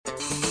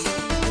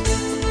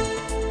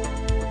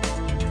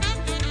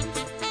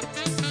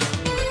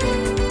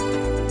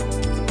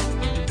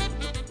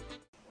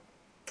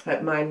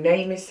My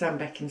name is Sam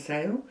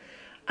Beckinsale,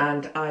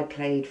 and I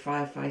played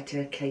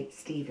firefighter Kate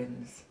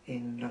Stevens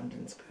in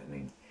London's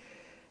Burning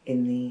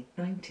in the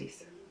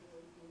 90s.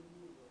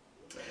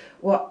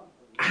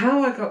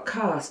 How I got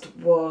cast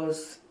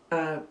was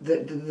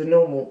the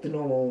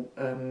normal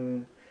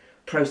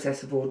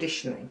process of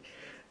auditioning,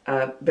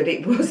 but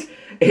it was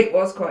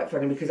quite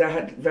funny because I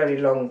had very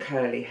long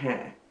curly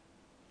hair,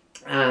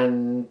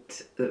 and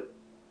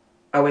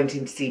I went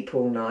in to see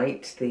Paul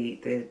Knight,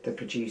 the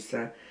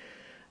producer,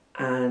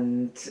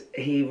 and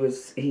he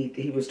was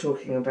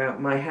talking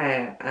about my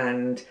hair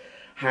and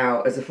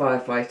how, as a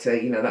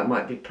firefighter, that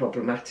might be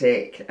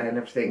problematic and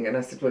everything. And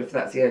I said, well, if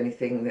that's the only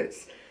thing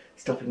that's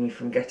stopping me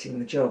from getting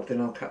the job, then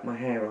I'll cut my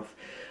hair off.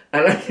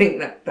 And I think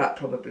that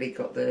probably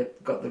got the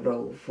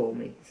role for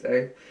me.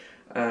 So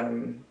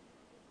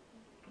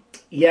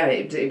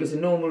it was a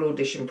normal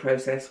audition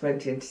process.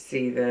 Went in to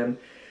see them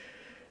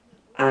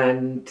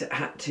and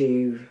had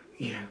to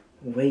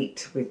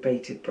wait with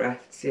bated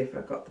breath to see if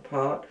I got the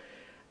part.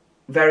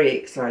 Very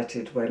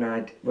excited when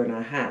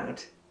I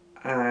had,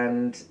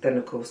 and then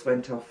of course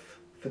went off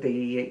for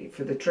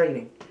the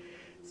training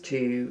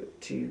to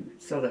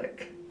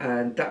Southwark,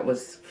 and that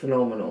was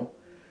phenomenal.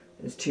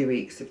 It was 2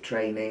 weeks of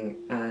training,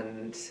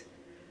 and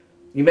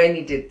you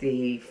mainly did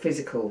the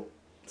physical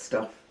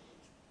stuff.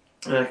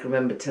 And I can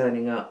remember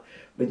turning up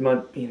with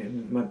my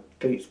my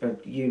boots, my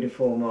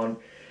uniform on,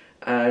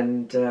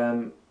 and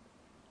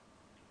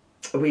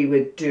we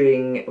were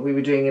doing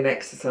an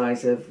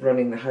exercise of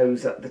running the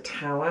hose up the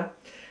tower,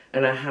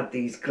 and I had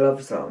these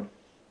gloves on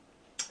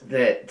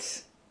and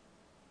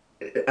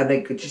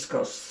they just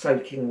got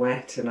soaking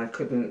wet, and I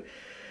couldn't.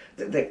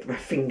 My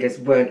fingers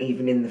weren't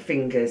even in the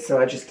fingers, so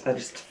I just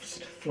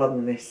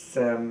flung this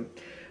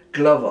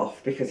glove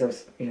off because I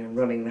was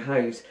running the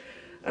hose,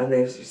 and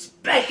there was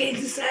just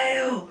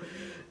Beckinsale,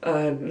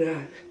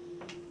 and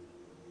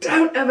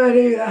don't ever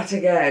do that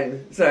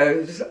again.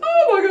 So just,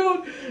 oh my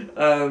god!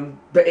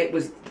 But it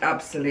was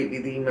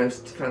absolutely the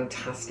most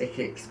fantastic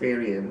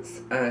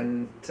experience,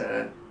 and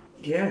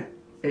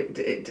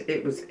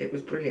it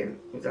was brilliant.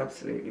 It was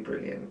absolutely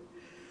brilliant.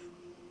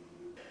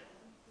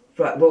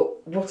 Right, well,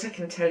 what I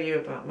can tell you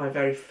about my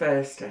very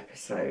first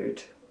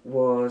episode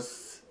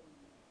was,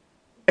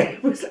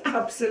 it was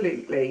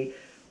absolutely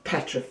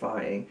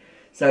petrifying.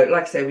 So,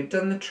 like I say, we'd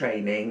done the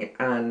training,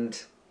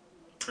 and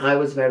I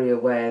was very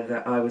aware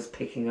that I was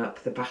picking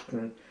up the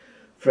baton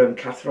from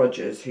Kath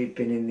Rogers, who'd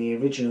been in the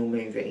original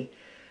movie,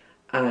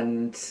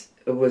 and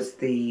was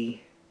the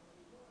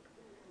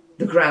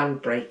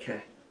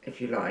groundbreaker, if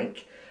you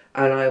like.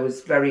 And I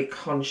was very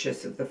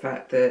conscious of the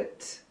fact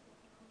that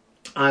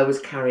I was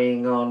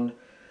carrying on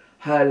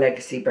her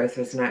legacy, both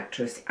as an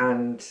actress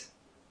and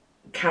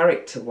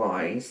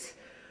character-wise,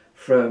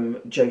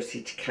 from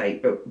Josie to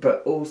Kate,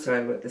 but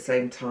also at the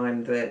same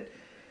time that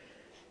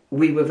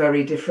we were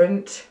very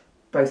different,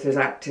 both as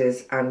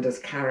actors and as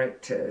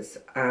characters.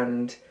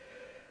 And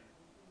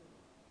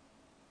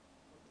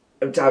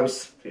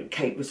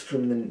Kate was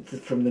from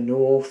the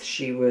north.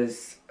 She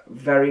was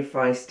very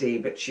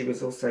feisty, but she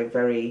was also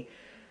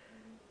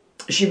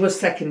she was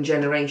second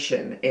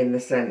generation, in the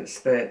sense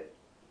that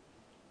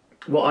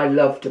what I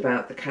loved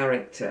about the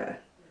character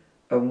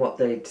and what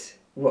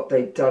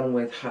they'd done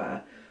with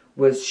her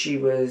was she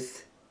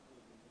was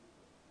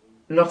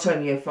not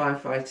only a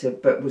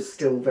firefighter but was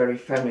still very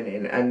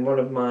feminine. And one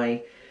of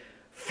my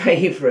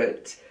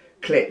favourite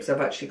clips, I've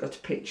actually got a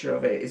picture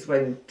of it, is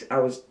when I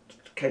was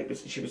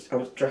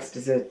dressed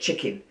as a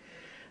chicken,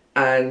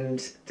 and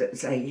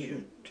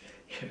saying,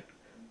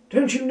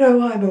 don't you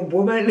know I'm a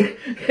woman?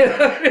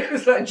 It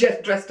was like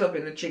Jeff dressed up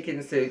in the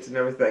chicken suit and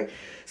everything.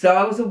 So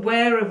I was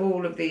aware of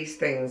all of these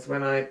things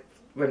when I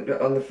went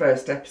on the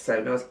first episode,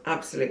 and I was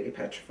absolutely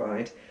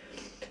petrified.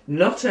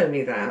 Not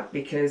only that,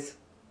 because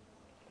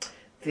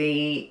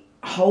the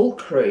whole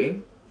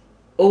crew,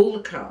 all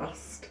the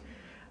cast,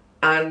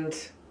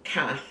 and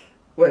Kath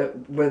were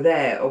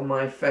there on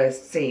my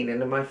first scene,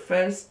 and my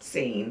first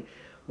scene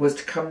was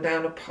to come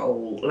down a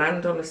pole,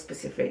 land on a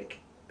specific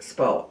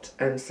spot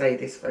and say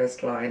this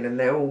first line, and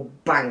they're all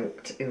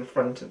banked in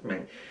front of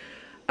me.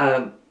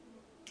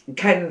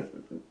 Ken,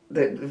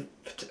 the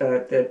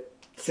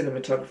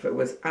cinematographer,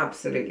 was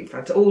absolutely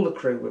fantastic. All the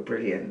crew were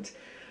brilliant,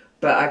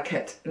 but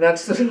I'd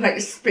sort of like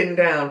spin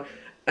down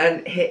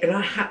and hit, and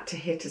I had to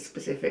hit a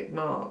specific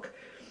mark,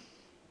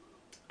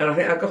 and I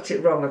think I got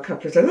it wrong a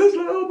couple of times. I was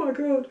like, oh my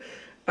god,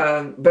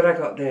 but I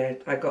got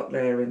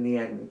there in the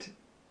end.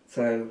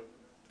 So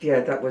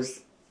yeah,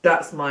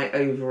 that's my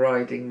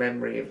overriding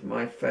memory of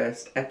my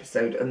first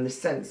episode, and the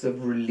sense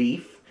of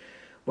relief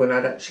when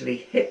I'd actually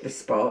hit the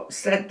spot,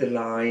 said the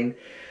line,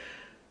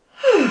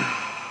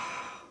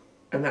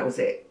 and that was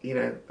it,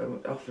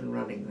 off and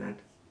running then.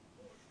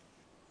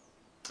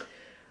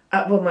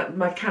 Well,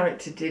 my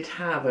character did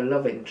have a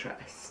love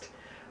interest,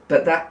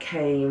 but that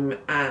came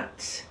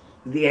at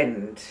the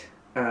end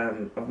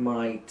of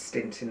my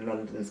stint in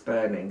London's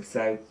Burning.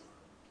 So,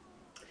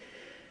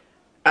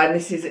 and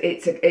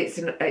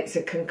it's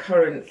a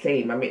concurrent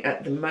theme. I mean,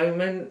 at the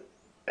moment,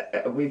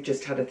 we've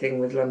just had a thing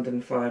with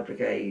London Fire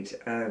Brigade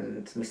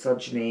and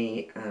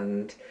misogyny,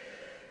 and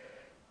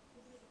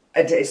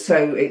it's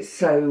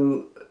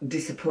so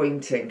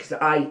disappointing, because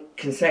I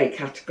can say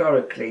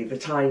categorically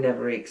that I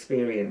never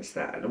experienced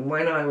that. And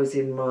when I was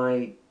in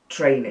my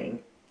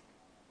training,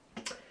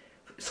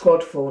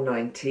 Squad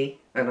 490,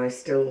 and I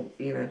still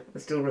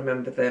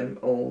remember them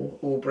all,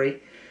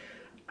 Albury,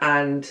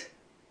 and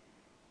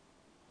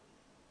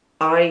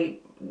I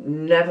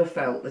never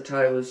felt that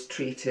I was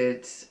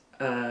treated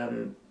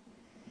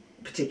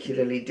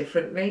particularly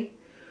differently,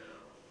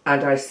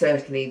 and I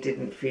certainly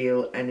didn't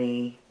feel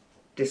any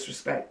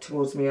disrespect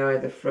towards me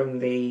either from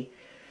the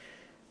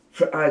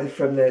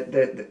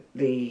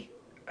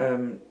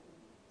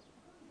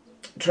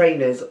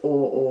trainers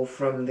or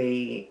from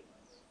the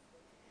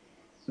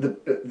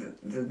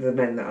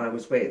men that I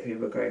was with, who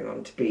were going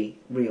on to be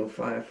real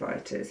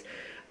firefighters.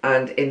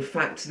 And in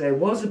fact, there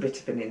was a bit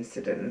of an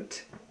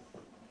incident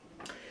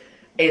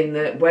in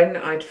that when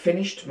I'd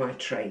finished my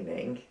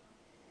training,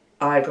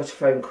 I got a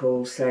phone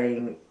call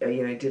saying,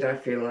 did I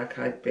feel like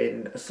I'd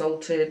been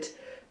assaulted?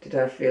 Did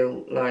I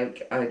feel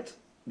like I'd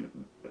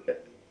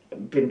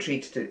been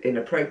treated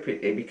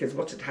inappropriately? Because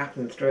what had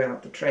happened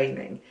throughout the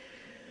training,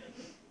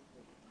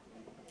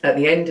 at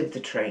the end of the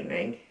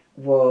training,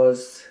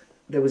 was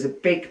there was a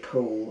big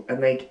pool,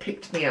 and they'd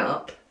picked me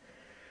up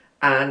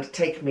and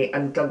taken me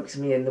and dunked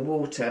me in the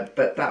water,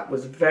 but that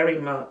was very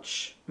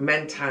much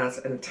meant as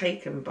and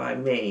taken by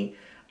me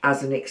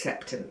as an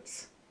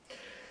acceptance.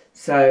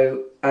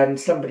 So, and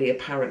somebody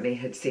apparently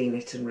had seen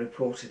it and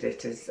reported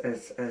it as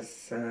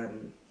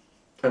an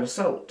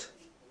assault.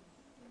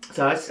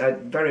 So I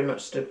very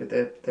much stood with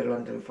the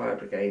London Fire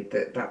Brigade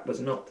that was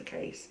not the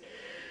case.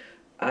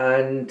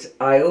 And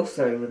I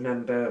also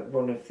remember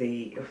one of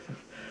the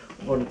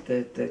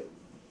the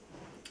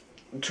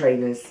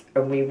trainers,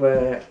 and we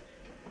were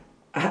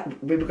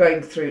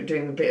going through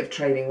doing a bit of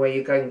training where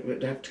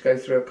you'd have to go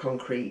through a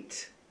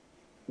concrete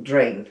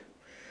drain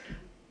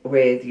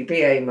with your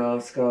BA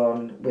mask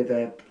on, with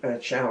a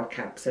shower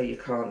cap so you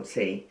can't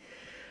see.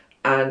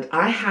 And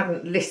I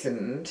hadn't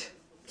listened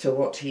to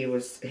what he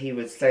was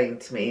saying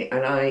to me,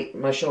 and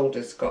my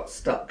shoulders got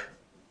stuck.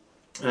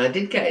 And I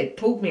did get it,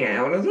 pulled me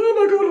out, and I was, oh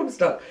my God, I'm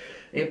stuck.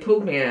 And he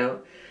pulled me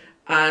out,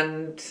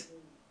 and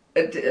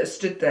I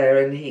stood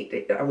there, and I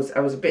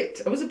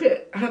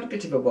had a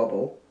bit of a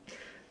wobble.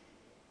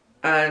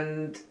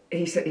 And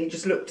he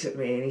just looked at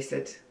me and he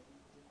said,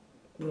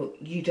 well,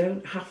 you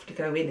don't have to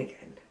go in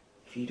again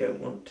if you don't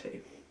want to.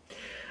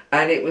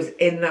 And it was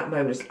in that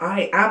moment,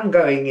 I am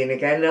going in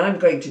again, and I'm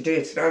going to do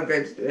it, and I'm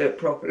going to do it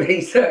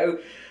properly. So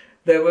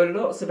there were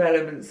lots of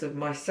elements of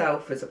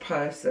myself as a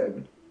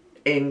person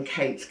in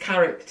Kate's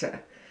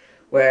character,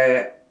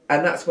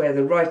 and that's where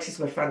the writers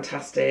were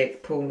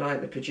fantastic. Paul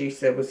Knight, the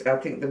producer, I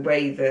think the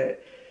way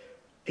that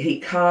he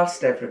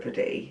cast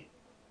everybody,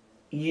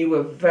 you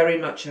were very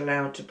much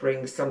allowed to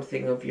bring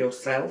something of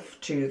yourself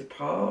to the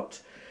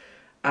part.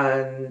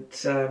 And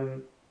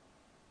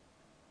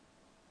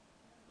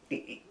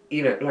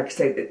like I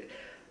say,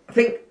 I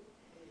think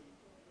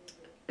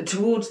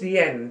towards the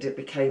end it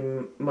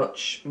became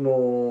much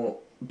more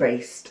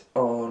based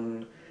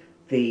on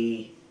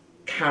the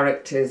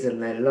characters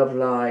and their love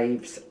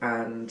lives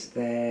and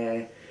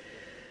their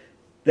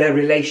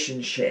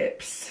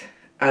relationships,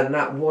 and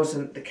that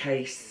wasn't the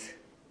case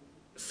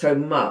so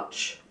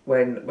much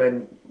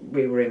when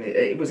we were in it.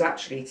 It was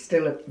actually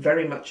still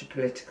very much a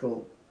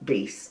political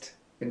beast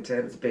in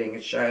terms of being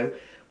a show.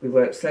 We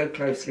worked so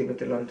closely with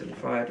the London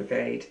Fire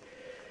Brigade,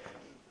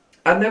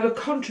 and there were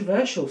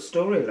controversial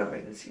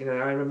storylines.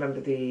 I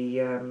remember the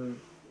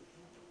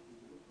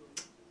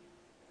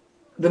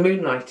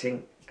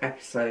moonlighting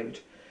episode,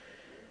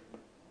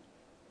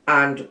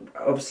 and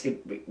obviously,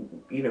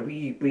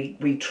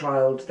 we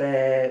trialled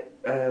their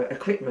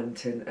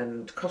equipment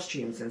and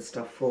costumes and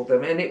stuff for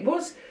them, and it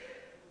was.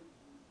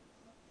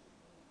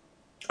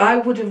 I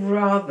would have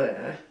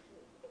rather,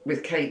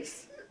 with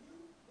Kate's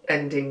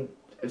ending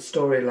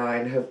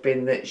storyline, have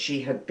been that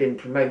she had been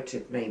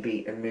promoted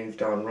maybe and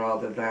moved on,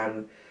 rather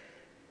than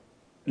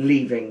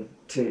leaving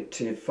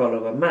to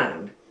follow a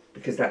man,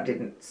 because that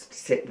didn't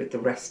sit with the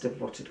rest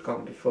of what had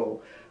gone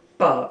before.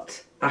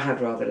 But I had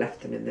rather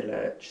left them in the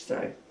lurch, so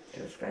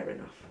it was fair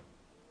enough.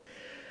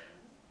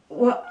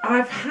 Well,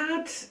 I've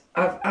had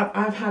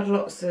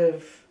lots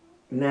of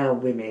now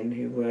women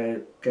who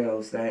were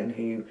girls then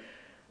who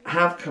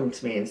have come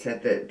to me and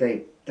said that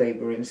they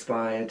were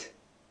inspired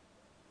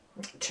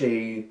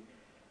to,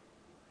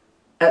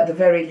 at the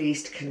very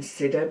least,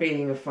 consider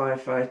being a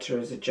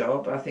firefighter as a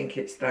job. I think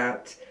it's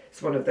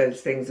one of those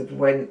things of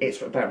when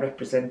it's about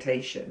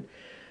representation,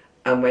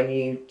 and when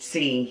you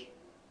see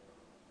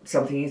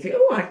something you think,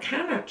 oh, I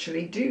can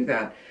actually do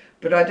that.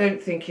 But I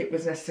don't think it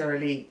was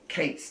necessarily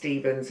Kate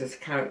Stevens as a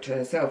character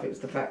herself. It was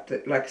the fact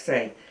that, like I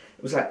say,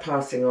 it was like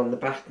passing on the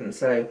baton.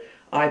 So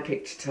I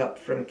picked it up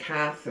from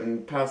Kath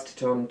and passed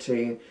it on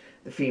to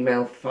the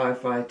female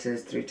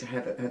firefighters, through to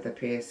Heather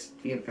Pierce.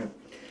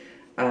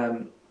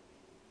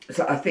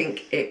 So I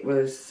think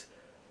it's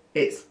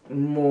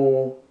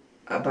more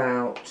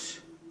about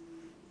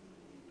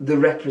the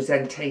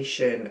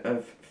representation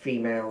of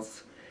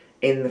females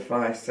in the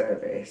fire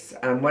service.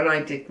 And when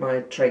I did my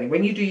training,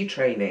 when you do your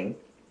training,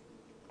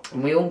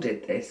 and we all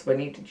did this, when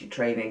you did your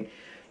training,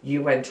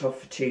 you went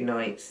off for 2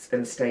 nights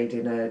and stayed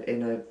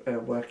in a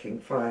working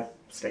fire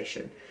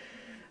station.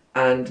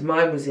 And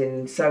mine was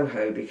in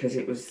Soho because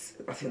it was,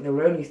 I think there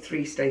were only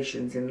 3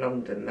 stations in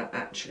London that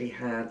actually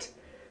had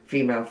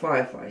female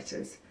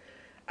firefighters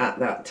at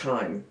that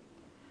time.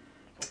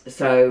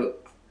 So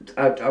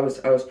I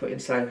was put in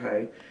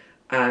Soho,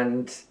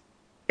 and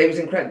it was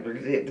incredible.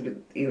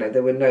 You know,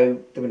 there were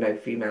no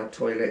female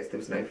toilets, there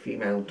was no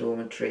female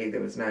dormitory,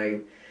 there was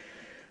no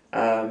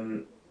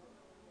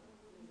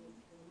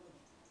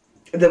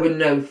there were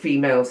no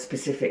female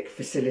specific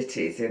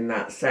facilities in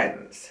that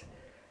sense.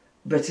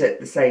 But at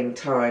the same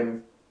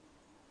time,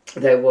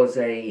 there was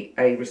a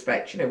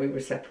respect. You know, we were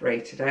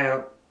separated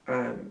out,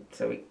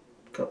 so we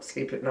got to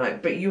sleep at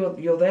night. But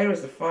you're there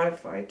as a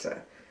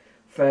firefighter,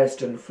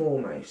 first and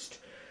foremost,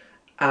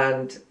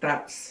 and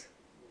that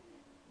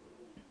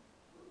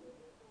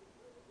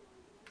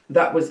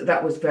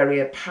was very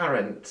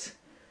apparent,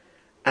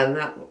 and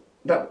that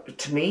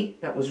to me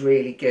that was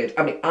really good.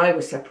 I mean, I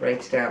was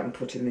separated out and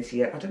put in this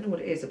I don't know what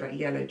it is about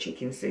yellow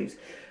chicken suits,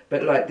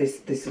 but like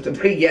this sort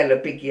of big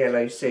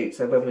yellow suit.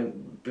 So when we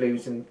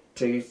blues and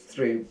twos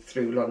through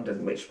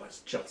London, which was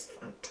just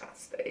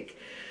fantastic,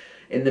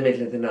 in the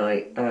middle of the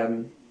night.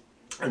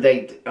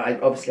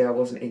 Obviously I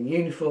wasn't in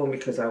uniform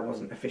because I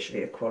wasn't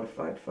officially a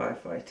qualified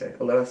firefighter,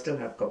 although I still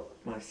have got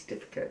my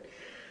certificate.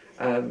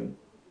 But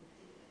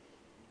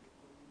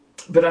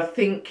I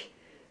think,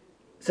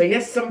 so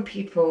yes, some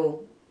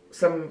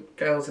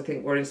girls I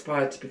think were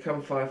inspired to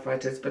become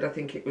firefighters, but I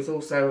think it was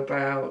also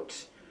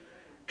about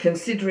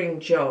considering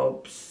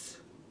jobs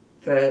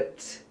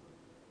that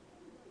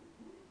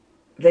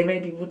they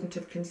maybe wouldn't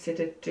have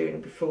considered doing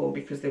before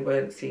because they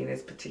weren't seen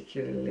as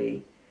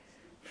particularly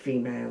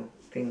female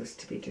things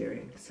to be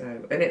doing.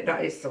 So, and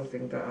that is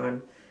something that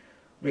I'm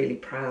really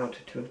proud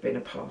to have been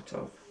a part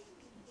of.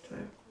 So,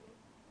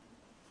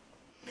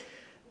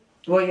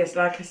 well, yes,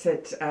 like I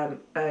said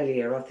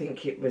earlier, I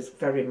think it was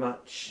very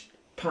much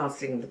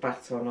passing the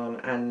baton on,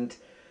 and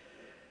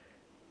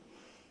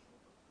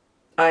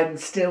I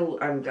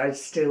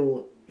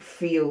still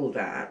feel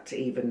that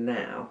even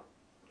now,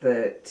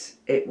 that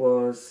it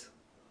was,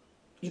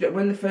 you know,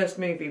 when the first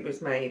movie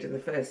was made and the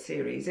first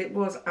series, it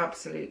was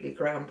absolutely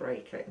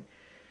groundbreaking,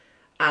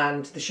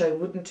 and the show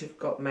wouldn't have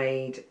got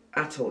made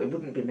at all. It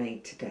wouldn't be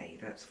made today,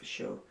 that's for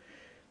sure.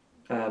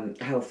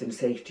 Health and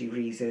safety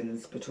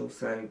reasons, but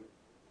also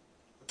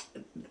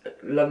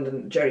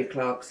Jerry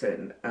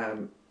Clarkson,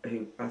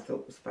 who I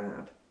thought was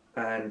fab,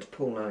 and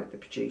Paul Knight, the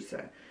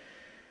producer.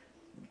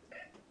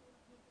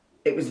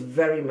 It was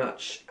very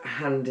much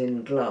hand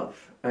in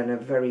glove and a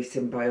very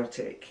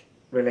symbiotic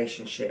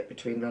relationship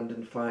between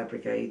London Fire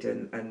Brigade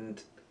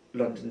and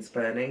London's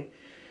Burning.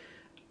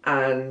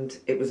 And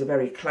it was a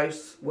very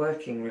close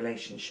working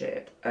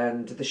relationship,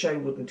 and the show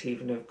wouldn't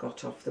even have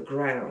got off the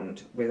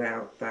ground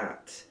without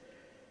that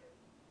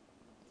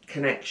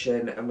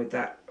connection and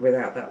without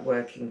that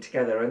working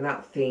together. And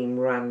that theme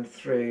ran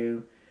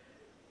through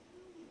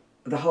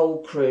the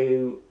whole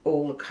crew,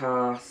 all the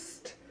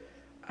cast.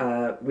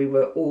 We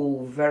were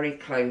all very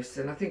close,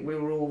 and I think we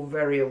were all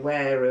very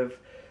aware of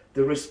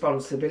the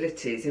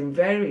responsibilities in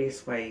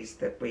various ways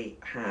that we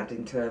had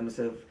in terms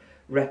of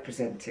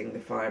representing the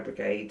fire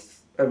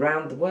brigades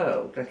around the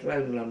world, let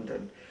alone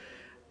London.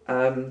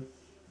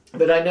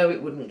 But I know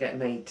it wouldn't get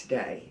made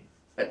today.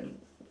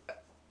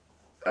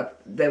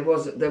 There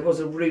was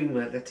a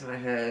rumour that I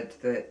heard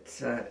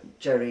that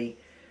Jerry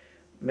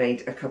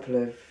made a couple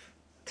of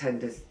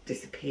tenders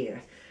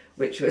disappear,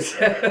 which was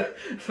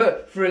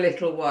for a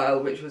little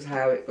while, which was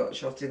how it got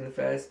shot in the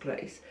first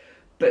place.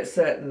 But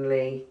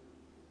certainly,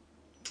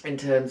 in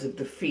terms of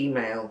the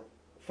female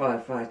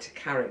firefighter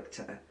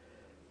character,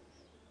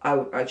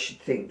 I should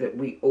think that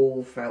we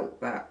all felt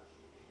that,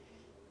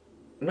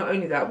 not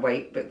only that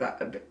weight, but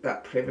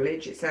that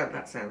privilege.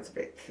 That sounds a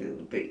bit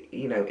fool, but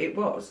you know, it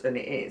was, and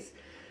it is.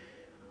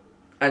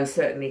 And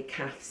certainly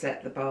Kath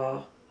set the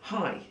bar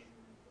high.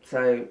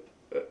 So,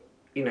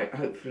 you know,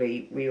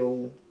 hopefully we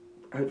all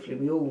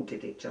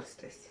did it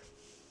justice.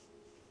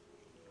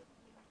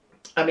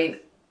 I mean,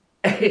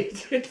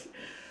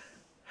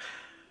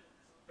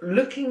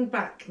 looking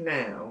back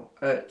now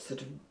at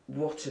sort of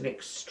what an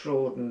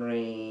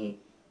extraordinary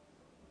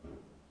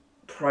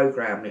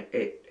programme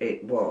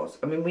it was.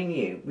 I mean, we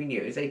knew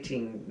it was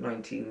 18,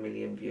 19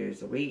 million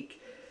views a week.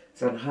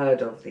 It's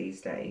unheard of these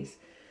days.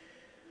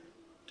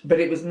 But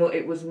it was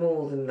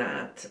more than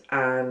that.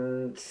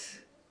 And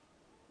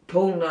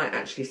Paul Knight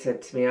actually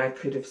said to me I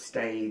could have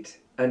stayed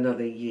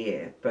another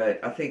year, but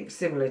I think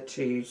similar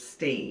to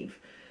Steve,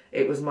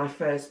 it was my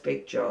first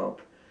big job.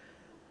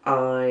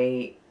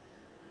 I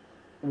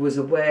was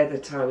aware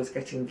that I was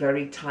getting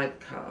very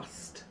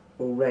typecast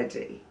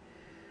already,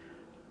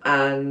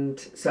 and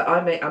so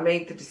I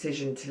made the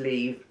decision to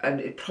leave,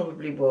 and it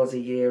probably was a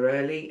year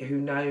early, who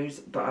knows,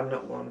 but I'm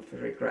not one for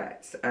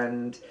regrets.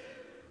 And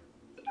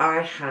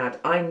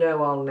I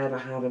know I'll never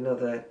have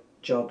another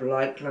job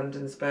like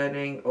London's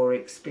Burning or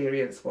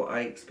experience what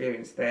I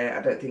experienced there.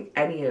 I don't think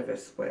any of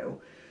us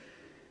will.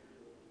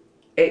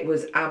 It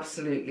was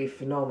absolutely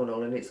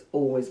phenomenal, and it's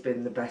always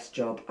been the best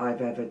job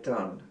I've ever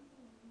done.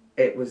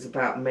 It was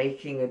about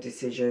making a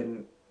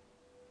decision,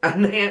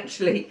 and they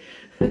actually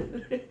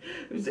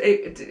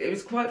it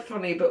was quite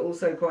funny but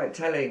also quite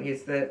telling,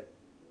 is that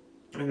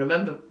I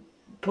remember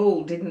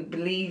Paul didn't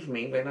believe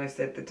me when I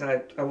said that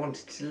I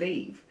wanted to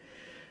leave.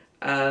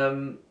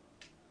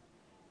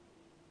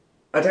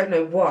 I don't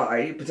know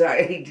why, but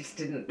he just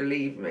didn't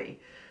believe me.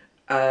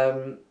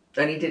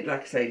 And he did,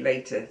 like I say,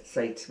 later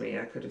say to me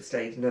I could have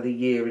stayed another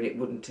year and it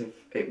wouldn't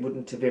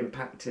have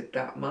impacted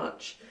that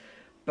much.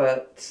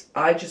 But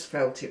I just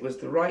felt it was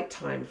the right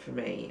time for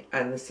me,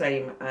 and the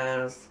same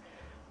as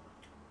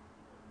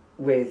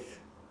with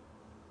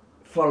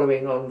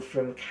following on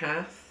from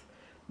Kath,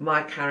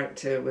 my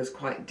character was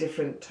quite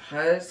different to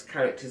hers.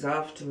 Characters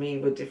after me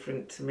were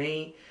different to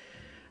me,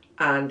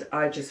 and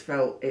I just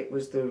felt it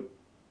was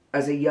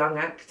as a young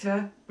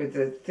actor, with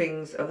the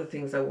other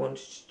things I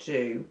wanted to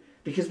do,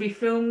 because we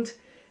filmed,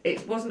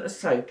 it wasn't a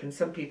soap, and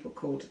some people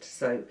called it a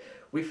soap.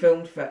 We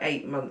filmed for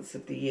 8 months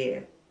of the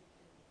year,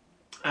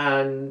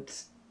 and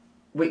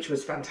which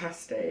was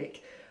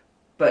fantastic,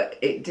 but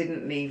it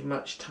didn't leave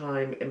much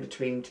time in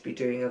between to be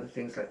doing other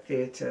things like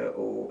theatre,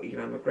 or,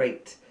 I'm a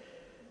great,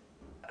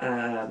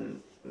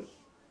 I'm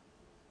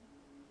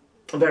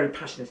very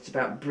passionate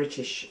about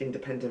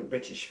independent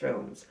British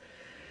films.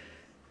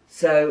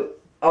 So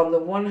on the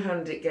one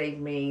hand, it gave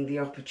me the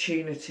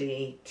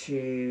opportunity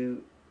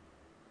to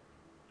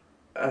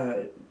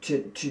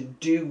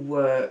do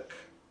work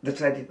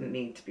that I didn't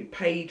need to be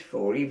paid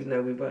for, even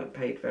though we weren't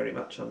paid very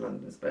much on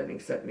London's Burning,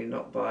 certainly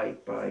not by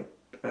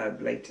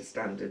later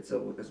standards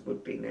or as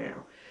would be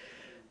now.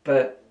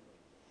 But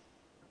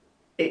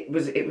it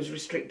was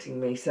restricting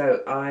me,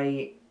 so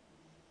I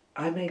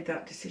made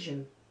that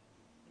decision.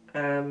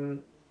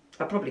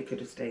 I probably could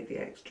have stayed the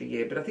extra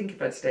year, but I think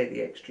if I'd stayed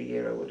the extra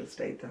year, I would have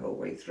stayed the whole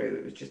way through.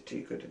 It was just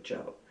too good a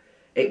job.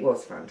 It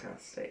was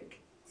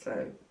fantastic,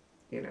 so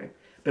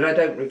but I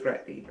don't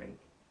regret leaving.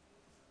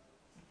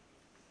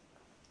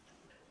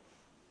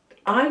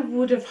 I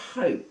would have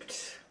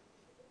hoped,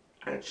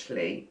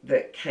 actually,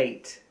 that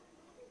Kate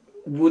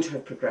would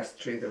have progressed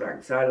through the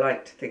ranks. I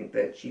like to think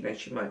that she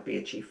might be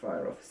a chief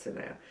fire officer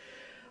now.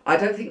 I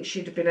don't think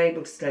she'd have been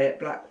able to stay at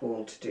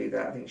Blackwall to do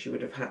that. I think she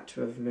would have had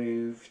to have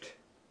moved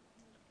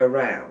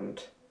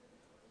around,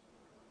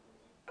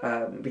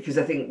 because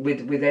I think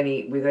with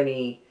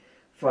any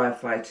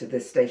firefighter, the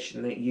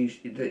station that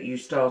you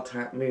start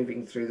at,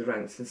 moving through the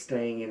ranks and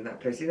staying in that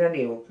place in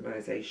any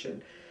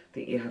organisation, I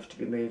think you have to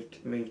be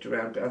moved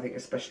around. I think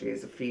especially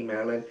as a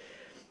female, and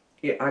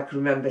I can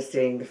remember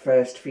seeing the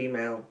first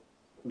female,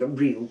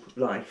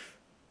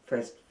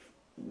 first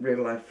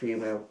real life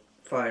female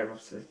fire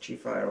officer,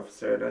 chief fire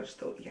officer, and I just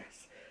thought,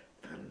 yes,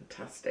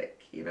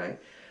 fantastic,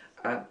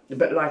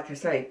 But like I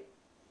say,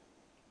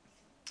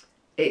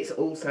 it's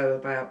also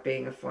about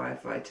being a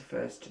firefighter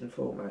first and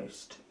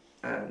foremost,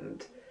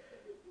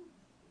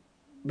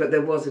 but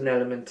there was an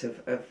element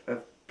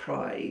of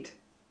pride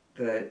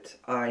that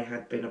I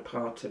had been a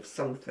part of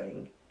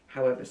something,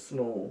 however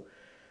small,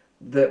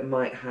 that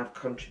might have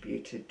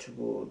contributed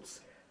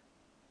towards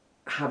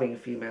having a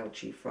female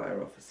chief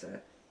fire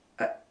officer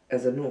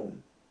as a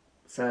norm.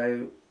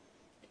 So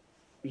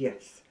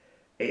yes,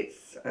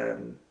 it's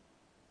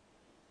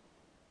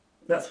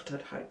that's what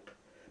I'd hope.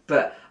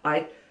 But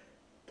I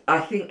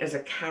think as a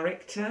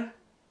character,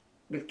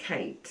 with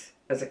Kate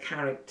as a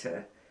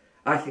character,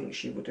 I think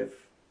she would have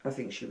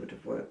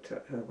worked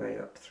her way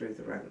up through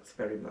the ranks,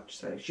 very much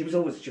so. She was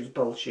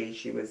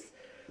bolshy.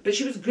 But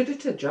she was good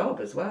at her job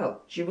as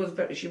well. She was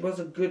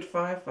a good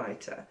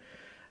firefighter,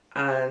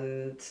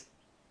 and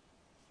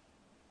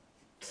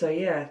so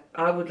yeah,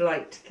 I would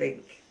like to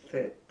think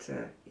that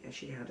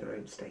she had her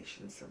own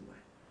station somewhere.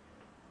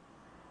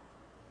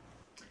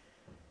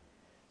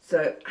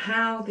 So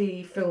how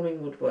the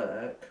filming would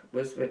work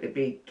was, would it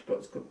be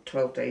what's called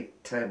 12-day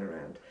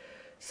turnaround.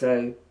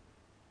 So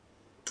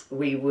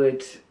we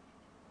would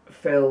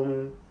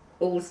film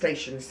all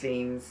station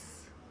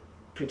scenes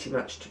pretty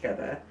much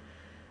together,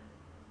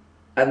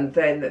 and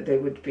then there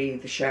would be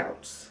the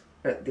shouts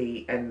at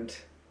the end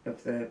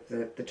of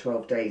the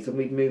 12 days, and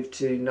we'd move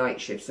to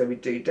night shifts. So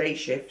we'd do day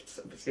shifts,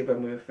 obviously,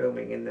 when we were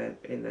filming in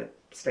the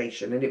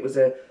station, and it was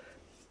a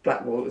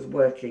Blackwall, it was a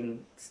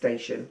working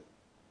station.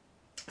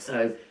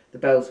 So the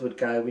bells would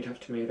go, we'd have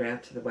to move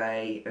out of the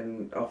way,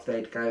 and off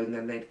they'd go, and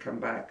then they'd come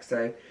back.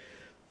 So,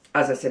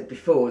 as I said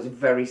before, it was a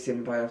very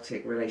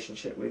symbiotic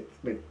relationship with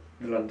the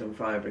London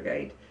Fire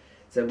Brigade.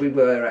 So we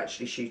were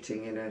actually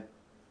shooting in a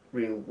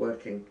real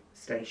working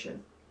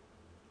station.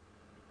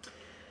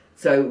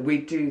 So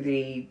we'd do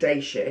the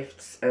day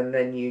shifts, and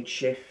then you'd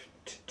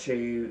shift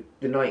to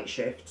the night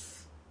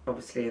shifts.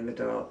 Obviously in the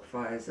dark,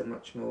 fires are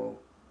much more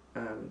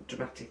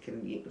dramatic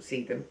and you can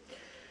see them.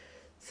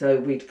 So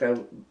we'd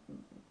go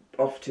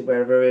off to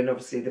wherever, and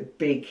obviously the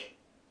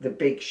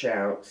big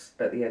shouts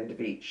at the end of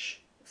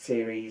each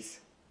series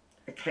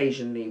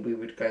occasionally we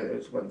would go. There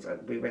was once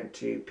we went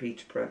to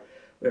Peterborough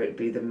where it'd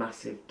be the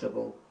massive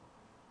double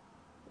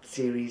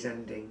series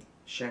ending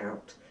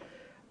shout.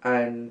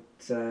 And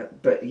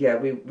but yeah,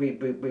 we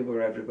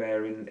were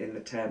everywhere in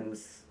the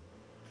Thames.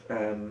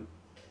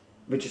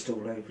 We're just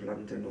all over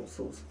London, all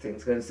sorts of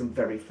things. And some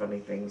very funny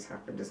things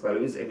happened as well.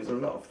 It was a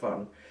lot of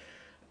fun.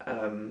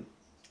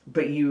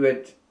 But you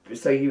were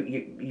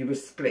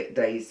split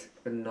days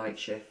and night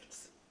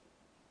shifts.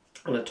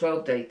 On a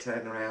 12-day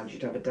turnaround,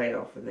 you'd have a day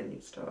off and then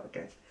you'd start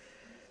again.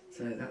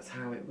 So that's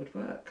how it would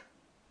work.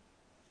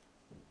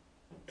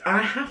 I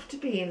have to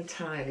be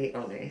entirely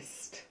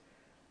honest.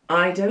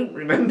 I don't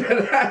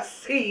remember that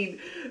scene.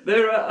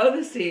 There are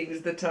other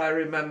scenes that I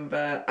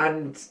remember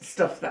and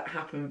stuff that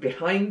happened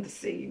behind the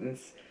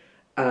scenes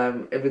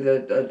with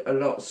a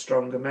lot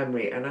stronger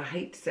memory. And I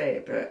hate to say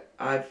it, but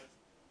I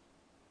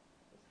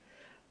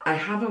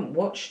haven't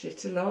watched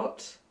it a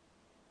lot.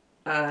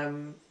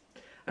 And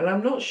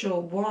I'm not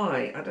sure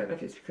why. I don't know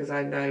if it's because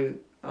I know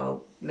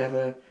I'll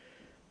never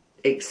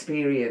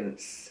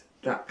experience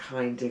that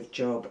kind of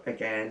job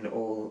again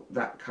or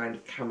that kind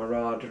of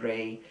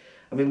camaraderie.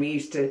 I mean, we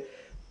used to,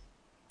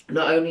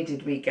 not only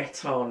did we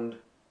get on,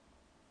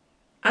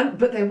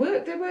 but there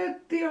were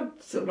the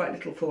odd sort of like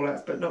little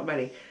fallouts, but not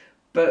many.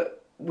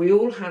 But we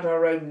all had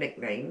our own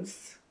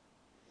nicknames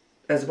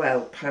as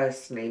well,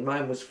 personally.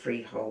 Mine was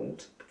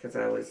Freehold, because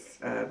I was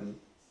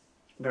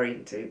very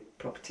into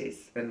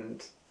properties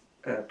and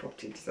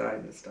property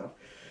design and stuff.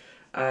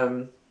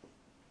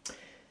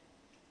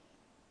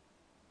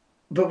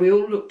 But we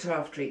all looked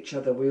after each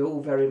other. We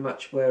all very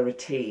much were a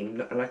team.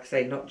 Like I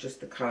say, not just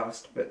the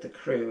cast, but the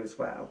crew as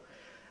well.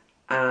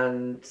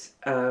 And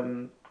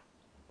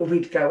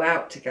we'd go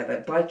out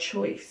together by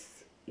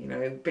choice, you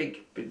know, big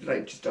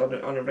like just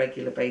on a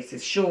regular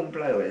basis. Sean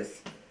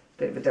Blowers,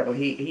 bit of a devil.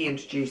 He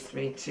introduced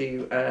me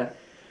to.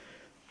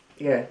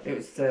 It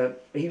was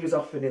he was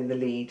often in the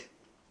lead,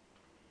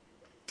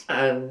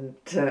 and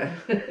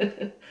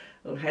little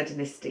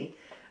hedonisty.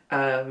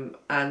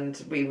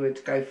 And we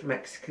would go for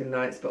Mexican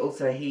nights, but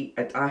also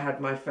I had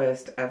my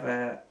first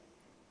ever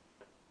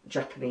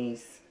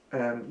Japanese,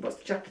 what's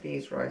the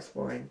Japanese rice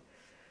wine?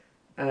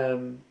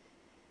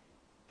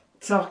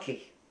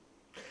 Sake.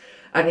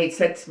 And he'd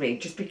said to me,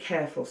 just be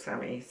careful,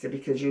 Sammy, so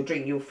because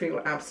you'll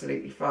feel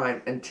absolutely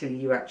fine until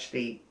you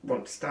actually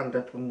want to stand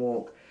up and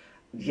walk.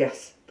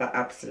 Yes, that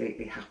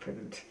absolutely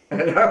happened.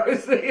 And I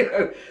was,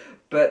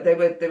 but they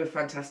were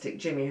fantastic.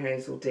 Jimmy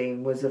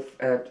Hazeldine was a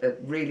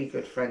really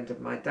good friend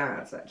of my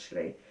dad's,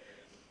 actually.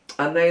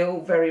 And they all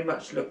very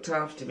much looked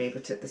after me,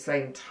 but at the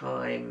same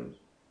time,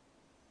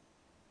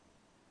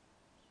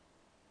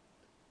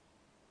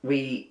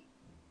 we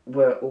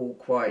were all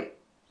quite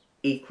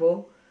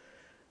equal.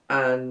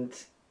 And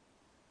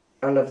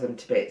I love them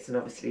to bits. And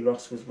obviously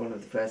Ross was one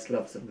of the first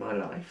loves of my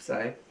life,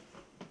 so...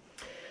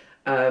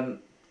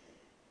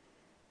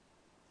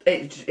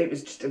 It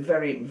was just a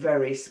very,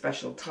 very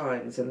special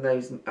times, and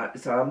those.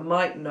 So I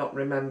might not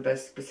remember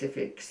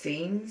specific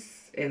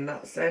scenes in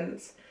that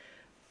sense,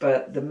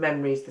 but the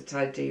memories that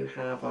I do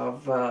have are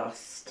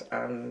vast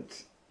and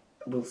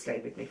will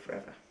stay with me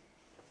forever.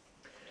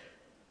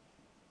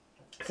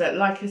 So,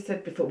 like I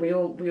said before, we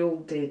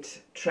all did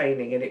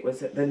training, and it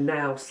was at the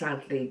now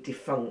sadly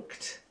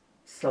defunct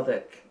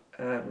Southwark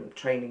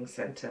Training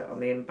Centre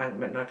on the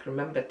Embankment. And I can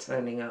remember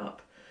turning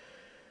up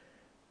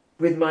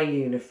with my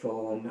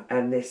uniform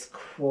and this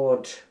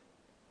quad.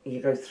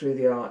 You go through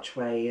the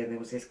archway and there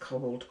was this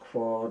cobbled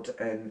quad,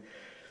 and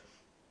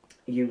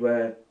it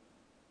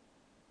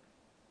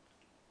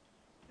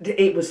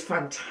was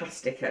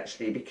fantastic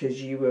actually,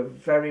 because you were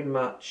very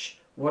much,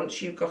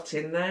 once you got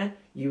in there,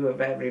 you were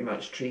very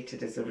much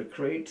treated as a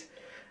recruit.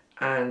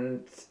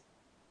 And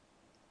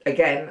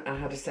again, I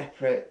had a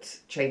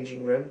separate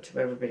changing room to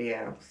everybody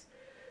else.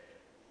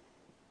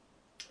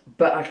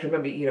 But I can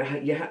remember,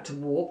 you had to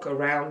walk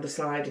around the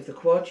side of the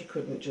quad. You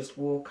couldn't just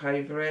walk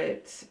over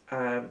it.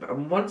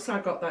 And once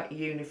I got that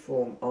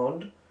uniform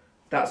on,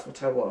 that's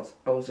what I was.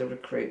 I was a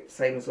recruit,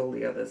 same as all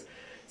the others.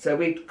 So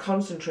we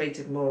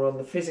concentrated more on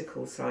the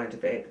physical side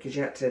of it, because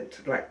you had to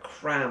like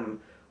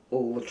cram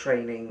all the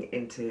training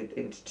into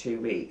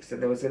 2 weeks.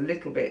 And there was a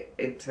little bit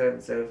in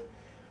terms of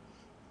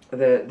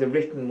the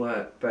written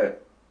work,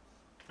 but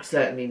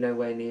certainly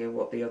nowhere near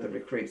what the other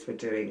recruits were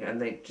doing.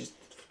 And they just...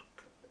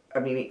 I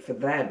mean, for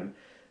them,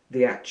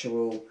 the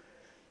actual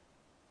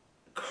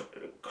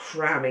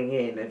cramming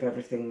in of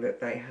everything that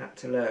they had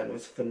to learn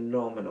was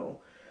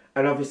phenomenal.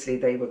 And obviously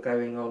they were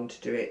going on to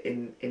do it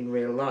in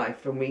real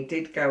life. And we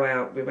did go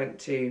out, we went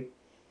to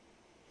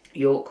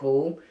York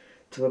Hall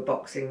to a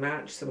boxing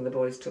match. Some of the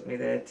boys took me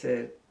there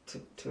to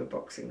a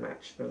boxing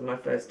match. That was my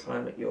first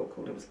time at York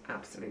Hall. It was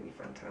absolutely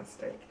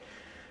fantastic.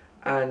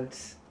 And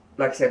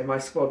like I said, my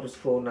squad was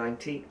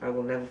 490. I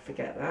will never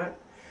forget that.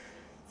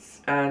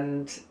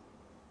 And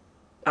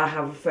I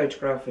have a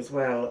photograph as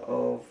well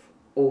of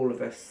all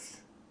of us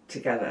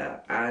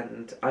together,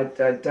 and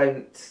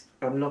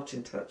I'm not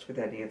in touch with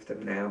any of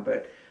them now,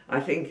 but I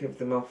think of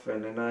them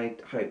often, and I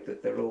hope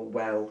that they're all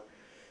well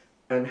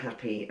and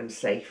happy and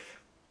safe.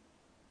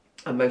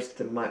 And most of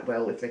them might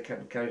well, if they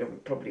carried on,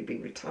 probably be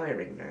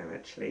retiring now,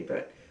 actually,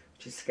 but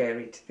which is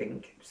scary to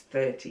think. It was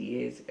 30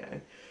 years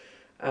ago.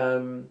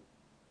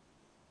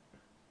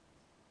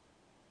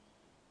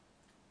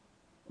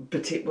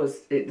 But it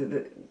was...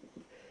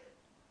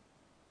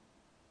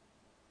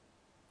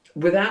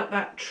 without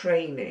that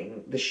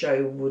training, the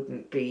show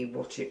wouldn't be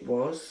what it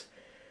was,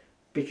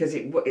 because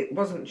it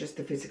wasn't just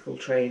the physical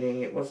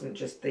training, it wasn't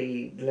just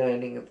the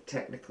learning of the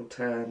technical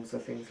terms or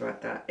things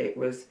like that. It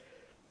was...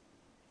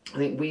 I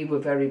think we were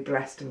very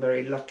blessed and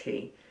very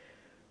lucky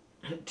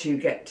to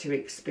get to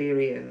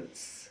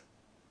experience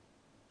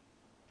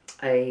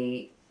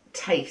a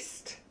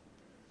taste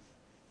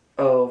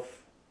of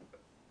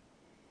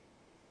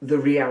the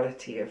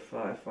reality of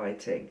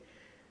firefighting.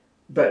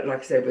 But like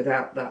I said,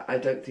 without that, I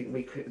don't think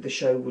the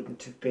show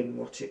wouldn't have been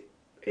what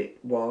it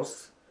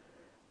was,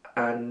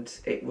 and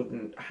it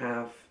wouldn't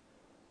have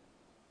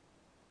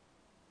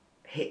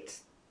hit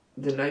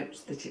the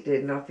notes that it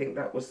did. And I think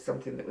that was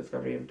something that was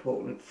very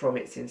important from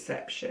its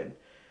inception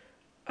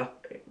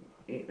up,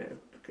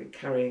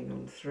 carrying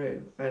on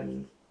through.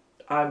 And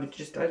I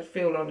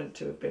feel honoured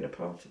to have been a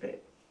part of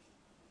it.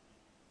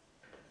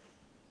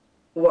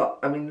 Well,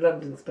 I mean,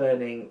 London's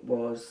Burning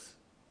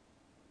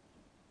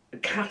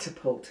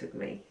catapulted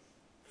me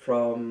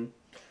from,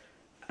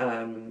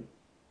 I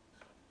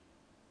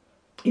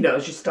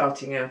was just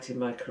starting out in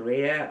my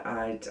career.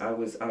 I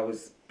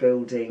was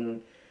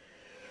building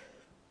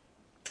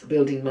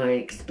my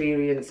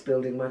experience,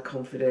 building my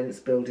confidence,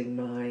 building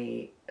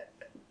my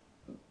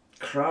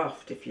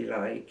craft, if you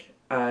like,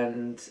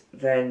 and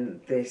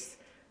then this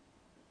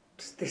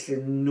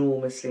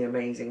enormously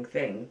amazing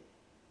thing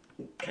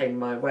came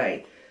my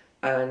way.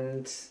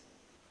 And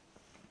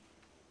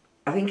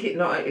I think it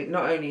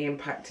not only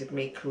impacted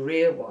me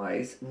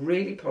career-wise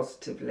really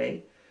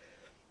positively.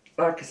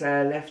 Like I say,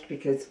 I left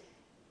because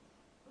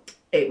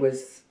it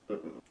was,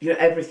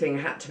 everything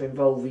had to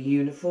involve a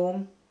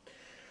uniform.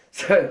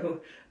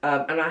 So,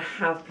 and I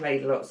have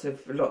played lots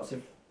of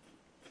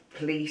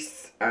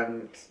police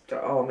and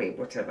army,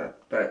 whatever,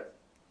 but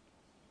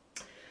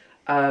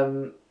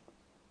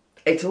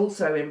it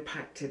also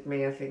impacted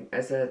me, I think,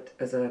 as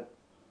a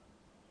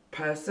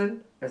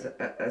person, as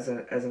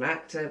an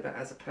actor, but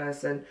as a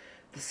person,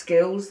 the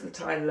skills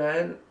that I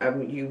learned.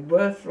 You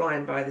were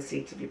flying by the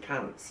seat of your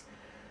pants.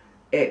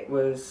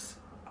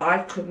 I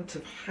couldn't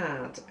have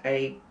had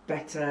a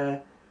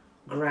better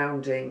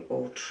grounding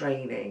or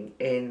training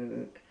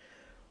in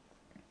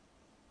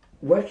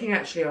working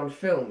actually on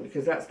film,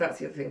 because that's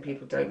the other thing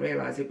people don't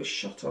realise. It was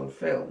shot on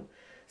film,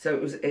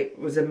 so it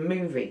was a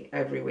movie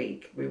every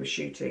week. We were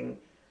shooting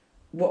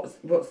what's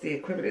the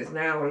equivalent is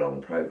now a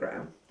long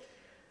programme,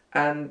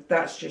 and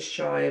that's just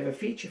shy of a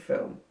feature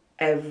film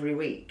every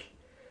week.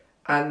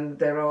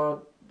 And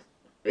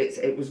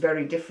it was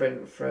very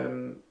different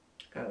from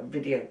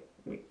video,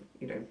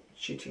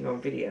 shooting on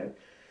video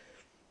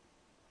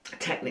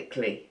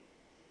technically.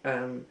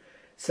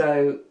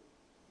 So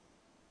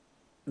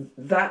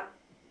that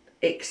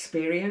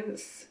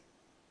experience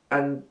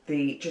and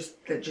the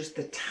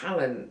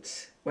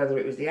talent, whether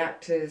it was the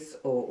actors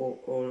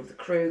or the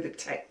crew, the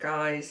tech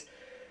guys,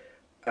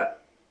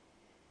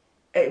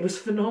 it was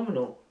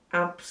phenomenal,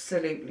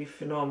 absolutely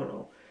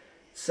phenomenal.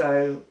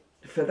 So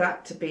for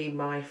that to be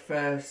my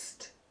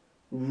first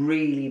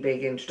really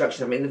big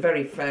introduction, I mean, my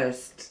very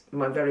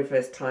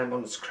first time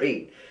on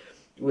screen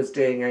was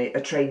doing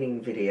a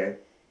training video,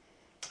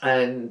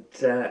 and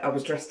I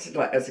was dressed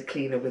like as a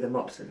cleaner with a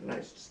mop, and I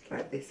was just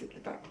like this at the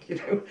back,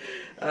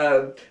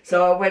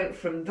 so I went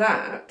from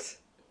that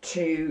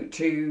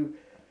to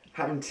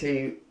having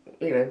to,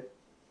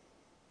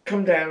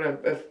 come down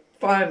a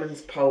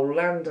fireman's pole,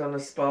 land on a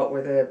spot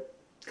with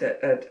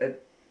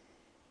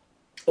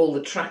all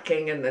the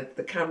tracking and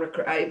the camera.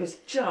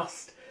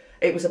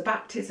 It was a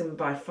baptism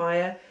by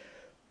fire,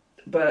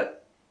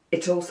 but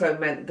it also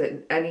meant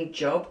that any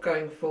job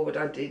going forward,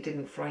 it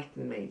didn't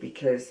frighten me,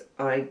 because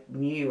I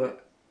knew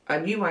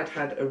I'd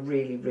had a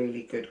really,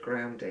 really good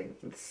grounding,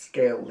 the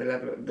skill, the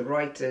level of the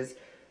writers,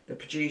 the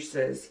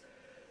producers,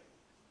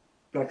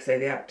 like I say,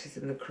 the actors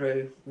and the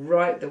crew,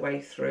 right the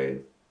way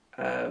through.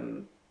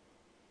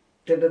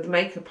 The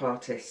makeup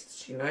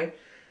artists,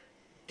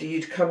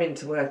 you'd come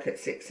into work at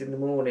 6 in the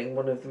morning,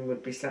 one of them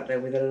would be sat there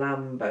with a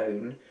lamb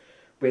bone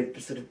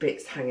with sort of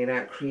bits hanging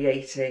out,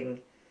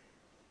 creating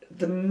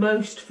the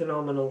most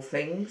phenomenal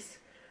things,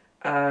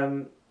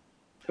 right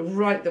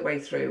the way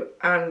through.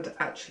 And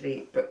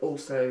actually, but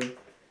also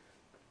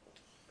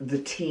the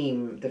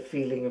team, the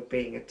feeling of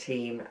being a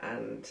team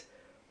and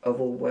of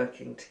all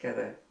working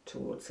together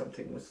towards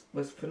something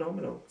was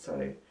phenomenal.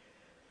 So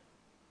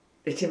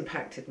it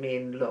impacted me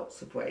in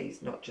lots of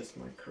ways, not just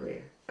my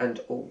career, and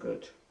all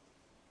good.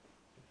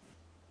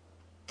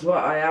 Well,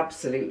 I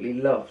absolutely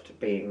loved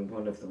being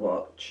one of the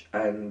watch,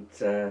 and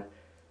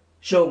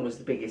Sean was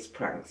the biggest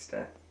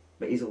prankster,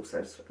 but he's also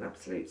an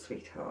absolute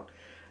sweetheart.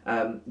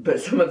 But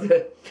some of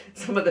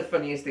the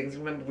funniest things.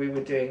 Remember, we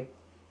were doing,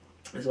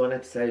 there's one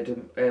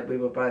episode, we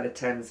were by the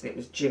Thames, and it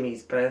was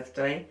Jimmy's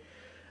birthday,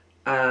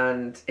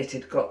 and it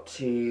had got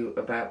to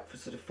about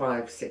sort of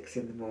 5, 6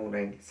 in the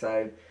morning.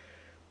 So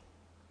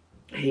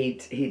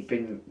he'd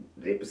been.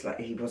 It was like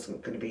he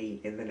wasn't going to be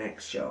in the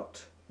next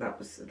shot. That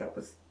was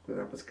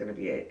going to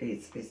be it.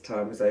 His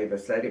time was over.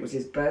 So it was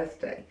his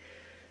birthday.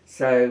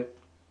 So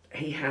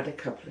he had a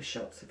couple of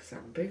shots of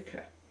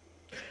Sambuca,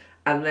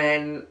 and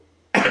then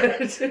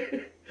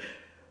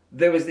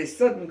there was this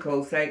sudden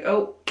call saying,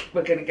 "Oh,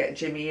 we're going to get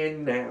Jimmy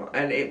in now,"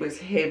 and it was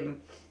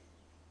him,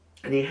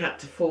 and he had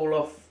to fall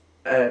off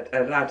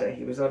a ladder.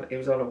 He was on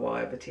a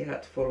wire, but he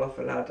had to fall off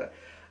a ladder,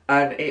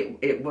 and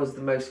it was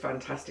the most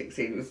fantastic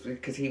scene. It was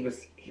because he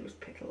was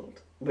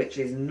pickled, which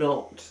is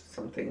not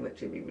something that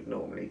Jimmy would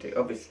normally do.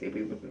 Obviously,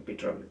 we wouldn't be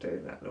drunk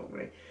doing that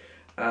normally,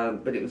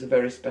 but it was a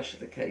very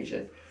special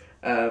occasion.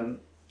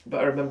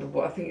 But I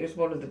remember I think it was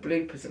one of the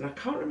bloopers, and I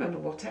can't remember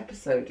what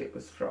episode it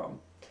was from.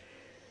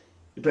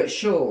 But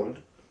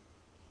Sean,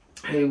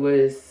 who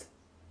was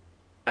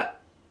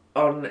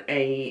on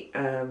a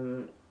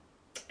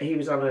he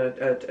was on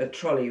a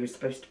trolley. He was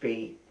supposed to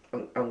be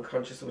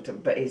unconscious or whatever,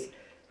 but his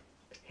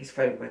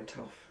phone went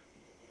off.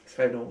 His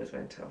phone always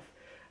went off,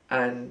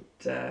 and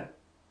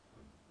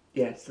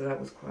yeah, so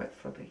that was quite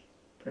funny.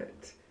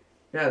 But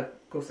no,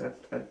 of course,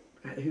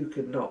 who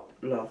could not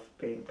love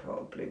being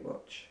part of Blue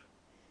Watch?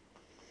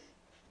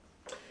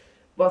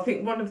 Well, I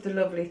think one of the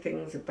lovely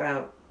things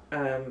about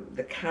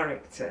the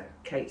character,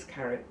 Kate's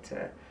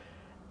character,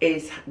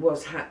 she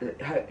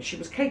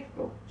was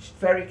capable. She's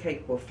very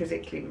capable,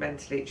 physically,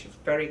 mentally. She was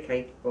very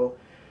capable.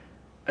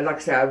 And like I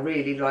say, I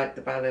really liked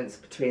the balance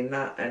between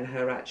that and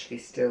her actually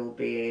still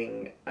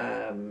being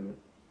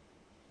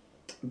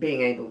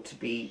able to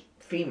be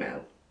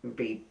female and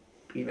be,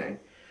 you know.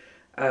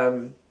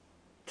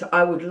 So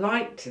I would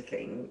like to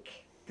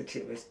think that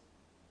it was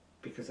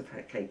because of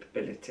her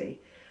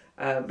capability.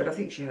 But I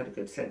think she had a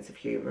good sense of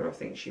humour. I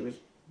think she was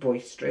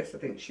boisterous. I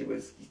think she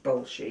was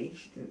bolshy.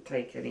 She didn't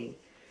take any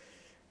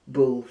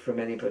bull from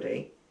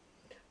anybody.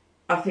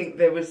 I think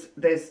there was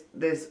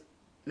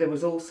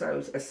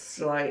also a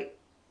slight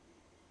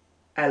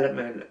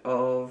element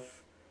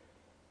of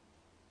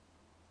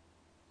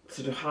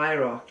sort of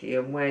hierarchy,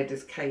 and where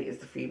does Kate as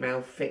the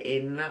female fit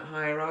in that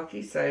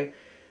hierarchy? So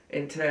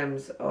in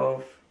terms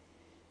of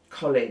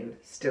Colin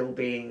still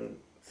being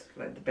sort of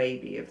like the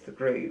baby of the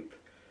group,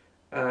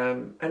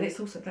 and it's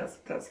also that's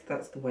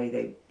the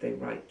way they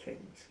write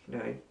things, you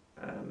know.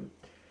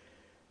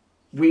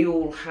 We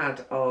all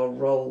had our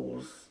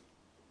roles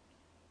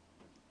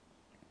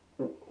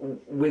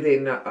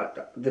within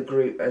the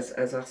group as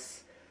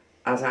us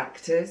as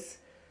actors,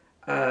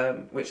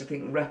 which I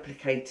think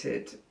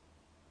replicated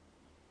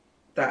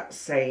that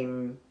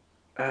same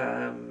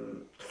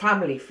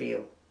family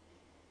feel,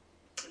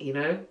 you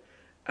know.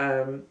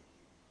 And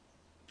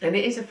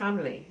it is a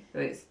family,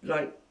 and it's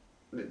like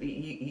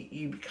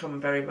you become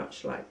very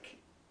much like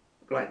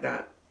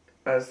that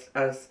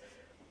as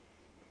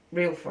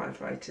real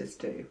firefighters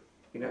do.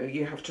 You know,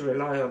 you have to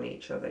rely on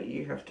each other.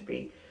 You have to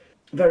be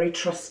very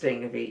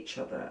trusting of each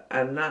other,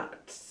 and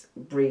that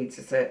breeds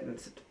a certain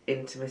sort of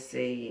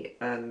intimacy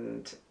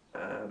and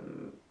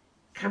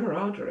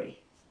camaraderie.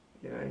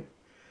 You know,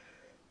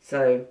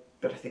 so.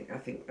 But I think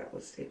that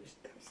was it.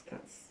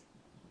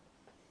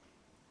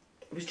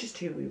 It was just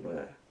who we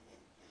were.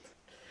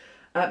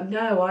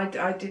 No,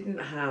 I didn't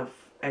have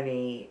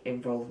any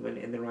involvement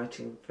in the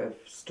writing of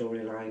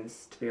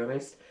storylines, to be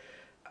honest.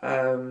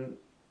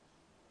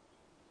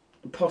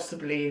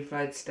 Possibly if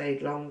I'd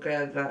stayed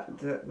longer,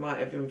 that might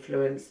have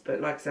influenced.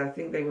 But like I said, I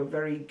think they were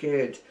very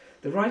good.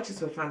 The writers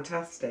were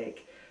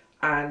fantastic,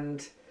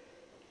 and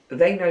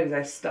they know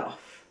their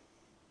stuff.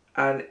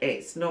 And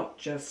it's not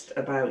just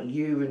about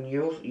you and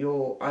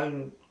your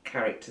own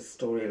character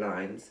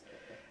storylines.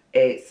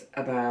 It's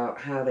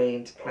about how they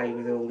interplay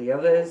with all the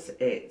others.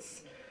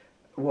 It's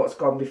what's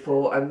gone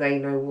before, and they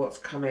know what's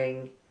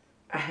coming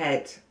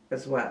ahead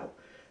as well.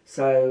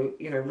 So,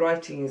 you know,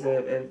 writing is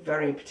a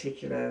very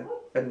particular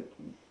and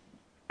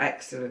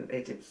excellent,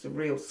 it's a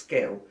real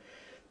skill.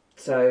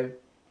 So,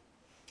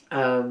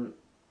 I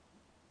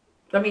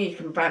mean, you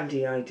can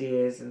bandy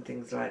ideas and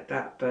things like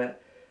that,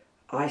 but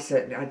I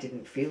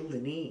didn't feel the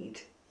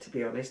need, to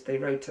be honest. They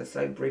wrote her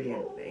so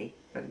brilliantly,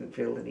 I didn't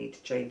feel the need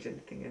to change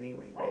anything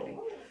anyway, really.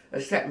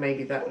 Except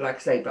maybe that, like I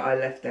say, but I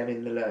left them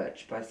in the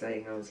lurch by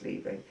saying I was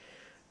leaving.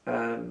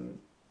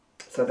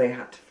 So they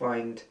had to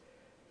find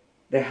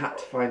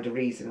a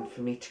reason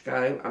for me to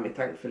go. I mean,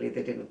 thankfully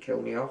they didn't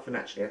kill me off, and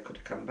actually I could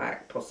have come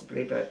back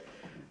possibly, but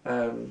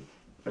I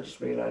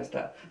just realised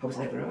that I was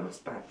never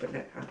asked back. But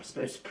no, I was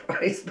no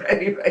surprise. But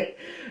anyway,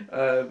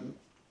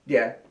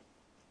 yeah.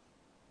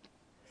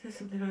 Is there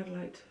something I'd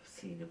like to have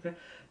seen?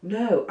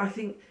 No, I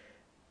think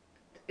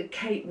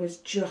Kate was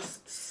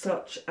just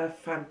such a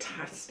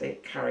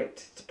fantastic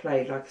character to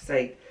play. Like I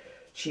say,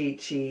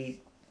 she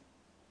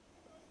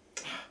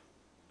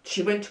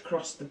went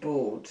across the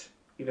board.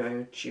 You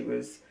know, she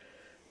was.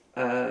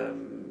 I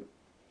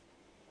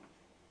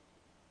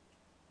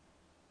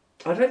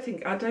don't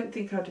think I'd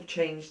have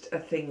changed a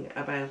thing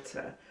about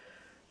her.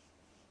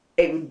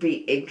 It would be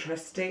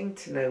interesting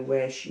to know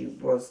where she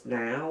was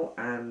now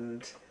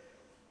and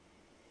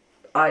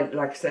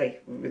like I say,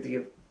 with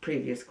your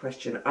previous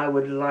question, I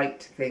would like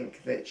to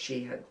think that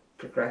she had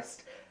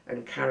progressed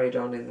and carried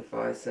on in the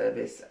fire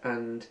service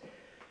and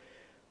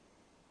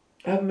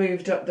have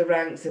moved up the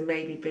ranks and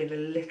maybe been a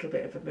little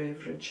bit of a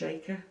mover and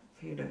shaker.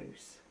 Who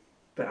knows?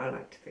 But I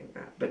like to think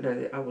that. But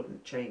no, I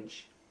wouldn't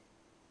change.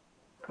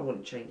 I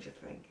wouldn't change a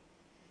thing.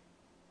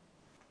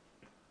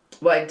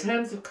 Well, in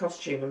terms of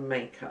costume and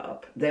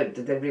makeup, there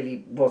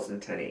really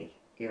wasn't any.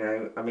 You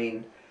know, I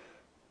mean,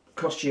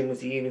 costume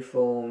was a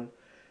uniform.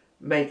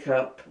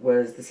 Makeup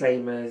was the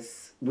same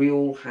as we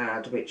all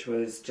had, which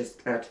was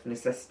just out of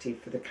necessity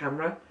for the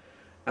camera,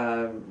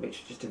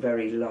 which was just a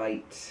very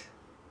light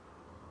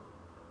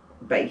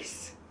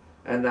base,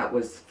 and that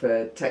was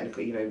for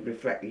technical,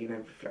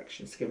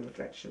 reflection, skin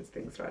reflections,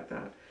 things like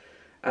that.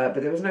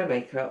 But there was no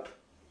makeup,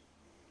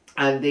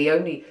 and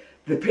the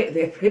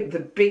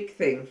big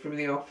thing from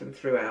the off and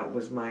throughout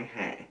was my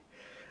hair,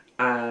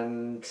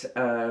 and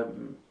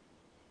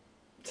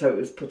so it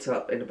was put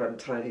up in a bun,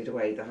 tidied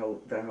away the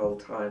whole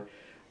time.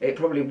 It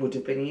probably would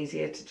have been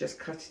easier to just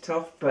cut it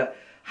off, but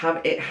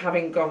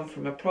having gone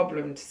from a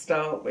problem to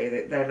start with,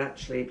 it then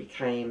actually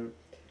became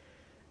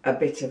a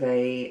bit of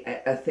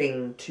a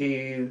thing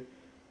to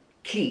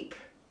keep.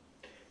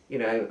 You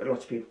know, a lot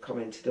of people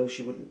commented, oh,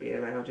 she wouldn't be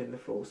allowed in the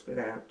force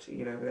without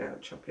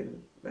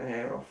chopping the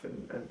hair off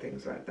and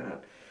things like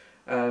that.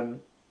 I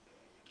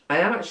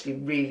am actually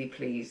really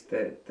pleased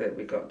that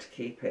we got to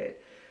keep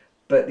it.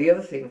 But the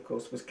other thing, of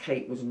course, was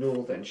Kate was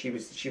Northern. It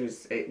was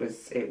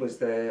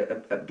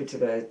a bit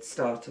of a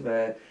start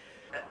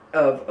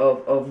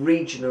of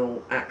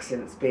regional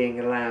accents being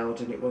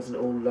allowed, and it wasn't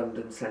all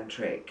London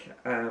centric.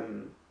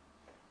 And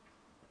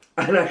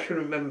I can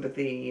remember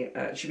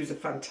she was a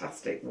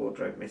fantastic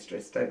wardrobe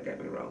mistress. Don't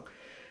get me wrong,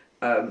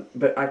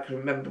 but I can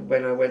remember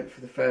when I went for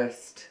the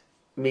first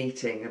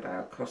meeting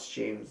about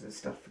costumes and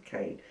stuff for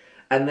Kate,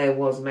 and there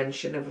was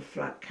mention of a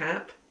flat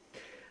cap.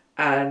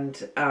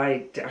 And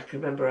I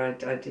can remember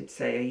I did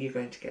say, are you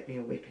going to get me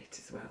a whippet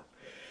as well?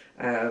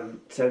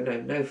 So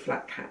no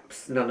flat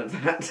caps, none of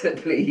that,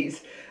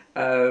 please.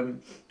 I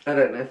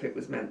don't know if it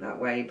was meant that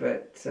way,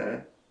 but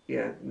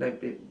yeah, no,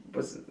 it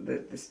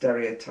wasn't the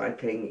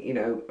stereotyping,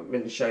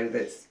 in the show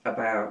that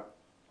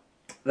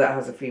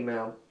has a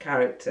female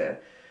character.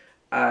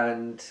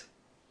 And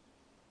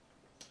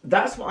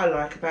that's what I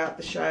like about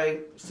the show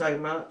so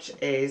much,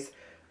 is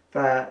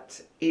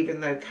that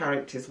even though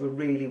characters were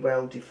really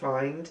well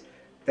defined,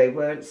 they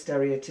weren't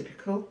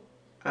stereotypical,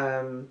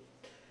 and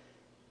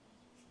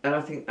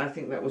I think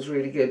that was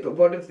really good. But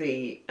one of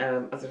the,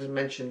 as I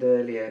mentioned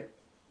earlier,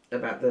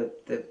 about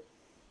the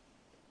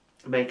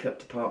makeup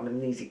department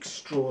and these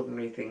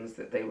extraordinary things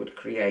that they would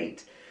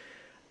create,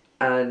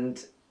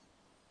 and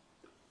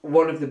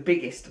one of the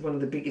biggest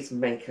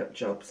makeup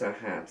jobs I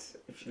had,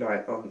 if you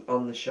like,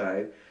 on the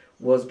show,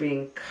 was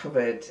being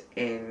covered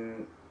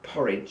in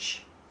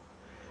porridge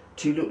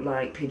to look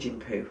like pigeon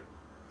poo.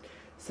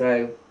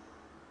 So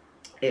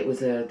it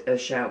was a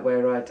shout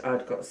where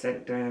I'd got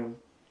sent down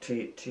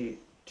to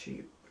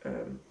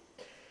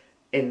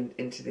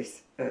into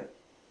this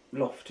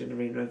loft in a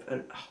room of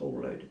a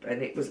whole load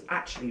and it was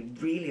actually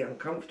really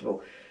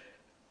uncomfortable.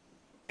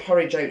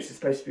 Porridge oats are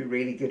supposed to be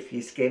really good for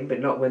your skin, but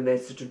not when they're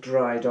sort of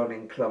dried on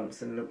in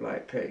clumps and look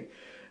like poo.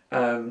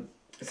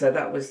 So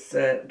that was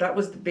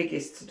the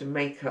biggest sort of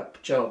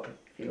makeup job,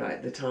 if you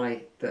like,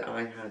 that I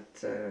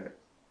had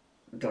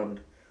done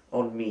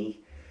on me,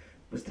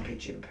 was the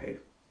pigeon poo.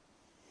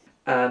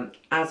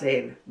 As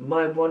in,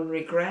 my one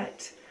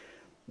regret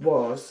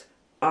was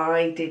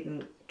I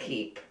didn't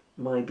keep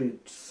my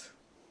boots,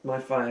 my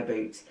fire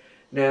boots.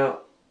 Now,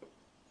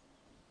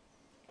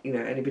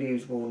 anybody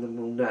who's worn them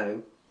will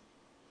know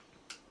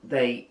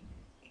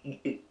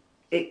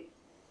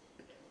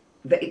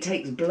it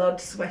takes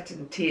blood, sweat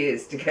and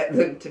tears to get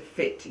them to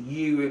fit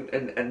you,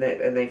 and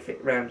they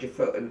fit around your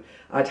foot. And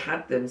I'd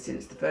had them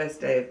since the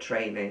first day of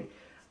training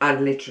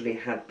and literally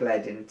had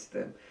bled into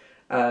them.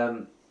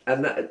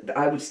 And that,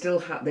 I would still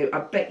have, I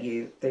bet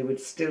you they would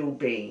still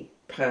be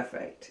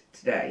perfect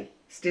today.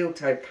 Steel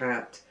toe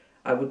capped,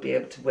 I would be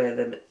able to wear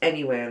them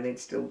anywhere and they'd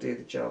still do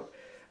the job.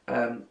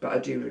 But I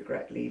do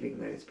regret leaving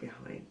those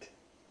behind.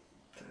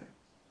 So.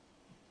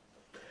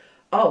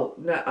 Oh,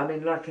 no, I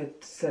mean, like I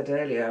said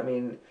earlier, I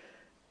mean,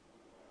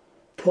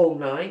 Paul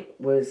Knight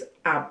was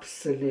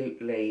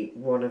absolutely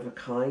one of a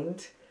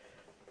kind.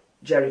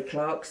 Jerry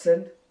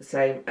Clarkson, the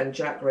same, and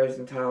Jack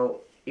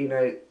Rosenthal,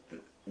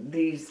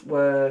 these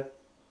were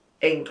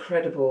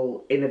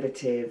incredible,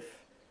 innovative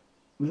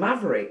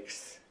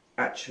mavericks,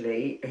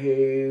 actually,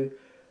 who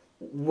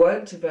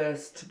weren't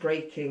averse to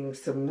breaking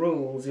some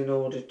rules in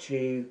order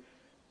to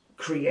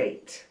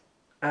create.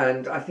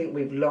 And I think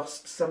we've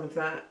lost some of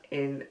that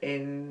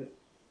in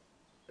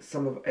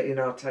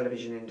our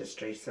television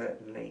industry,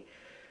 certainly.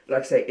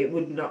 Like I say, it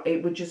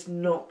would just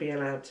not be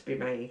allowed to be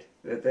made.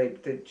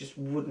 They just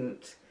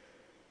wouldn't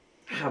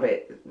have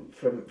it,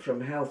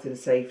 from health and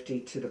safety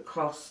to the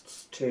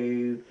costs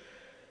to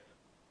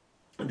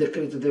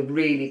the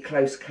really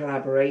close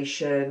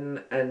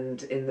collaboration,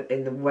 and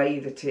in the way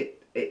that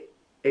it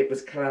it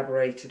was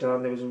collaborated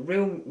on. There was a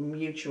real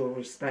mutual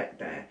respect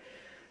there,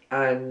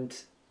 and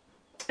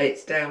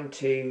it's down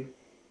to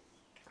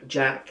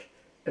Jack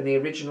and the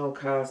original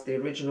cast, the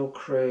original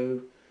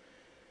crew.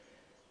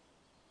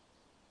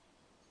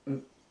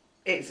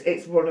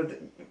 It's one of the,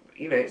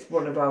 it's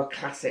one of our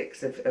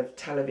classics of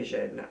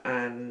television,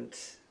 and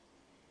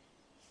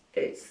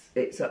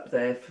it's up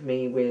there for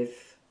me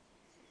with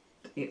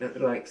the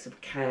likes of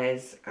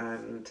Kes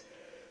and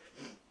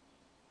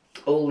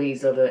all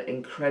these other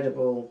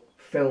incredible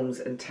films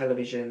and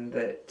television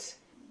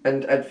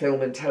and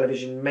film and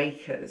television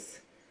makers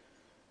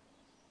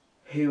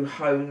who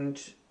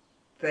honed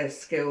their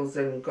skills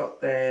and got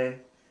their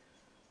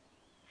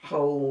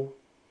whole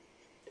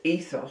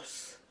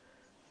ethos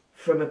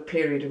from a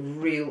period of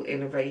real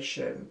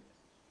innovation,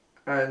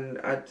 and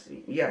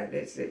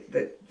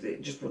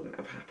it just wouldn't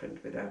have happened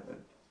without them.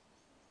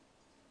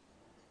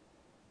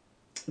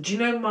 Do you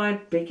know my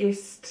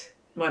biggest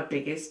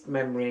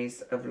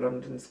memories of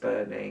London's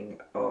Burning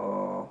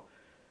are,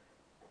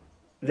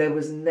 there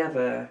was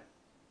never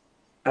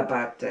a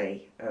bad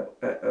day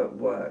at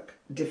work.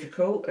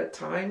 Difficult at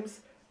times,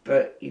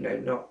 but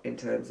not in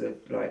terms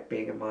of like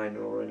being a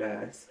miner or a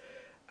nurse.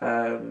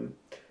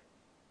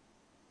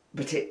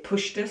 But it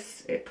pushed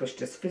us. It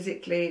pushed us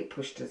physically. It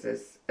pushed us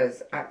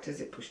as actors.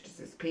 It pushed us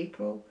as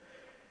people.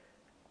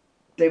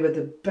 They were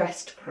the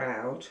best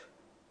crowd.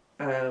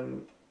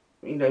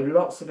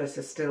 Lots of us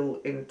are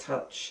still in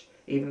touch,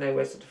 even though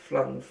we're sort of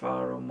flung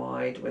far and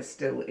wide. We're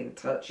still in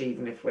touch,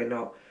 even if we're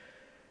not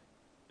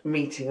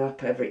meeting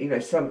up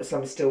every. Some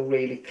are still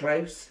really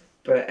close,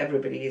 but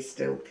everybody is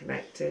still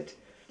connected.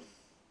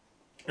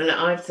 And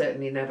I've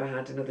certainly never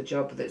had another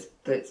job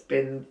that's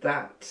been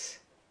that.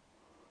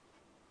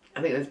 I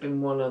think there's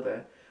been one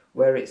other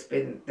where there's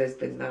been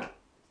that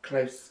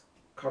close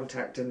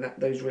contact, and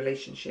that those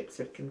relationships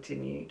have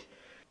continued.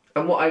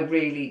 And what I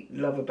really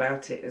love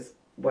about it as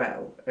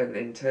well, and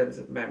in terms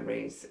of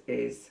memories,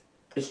 is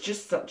it's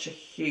just such a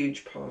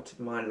huge part of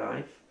my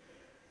life,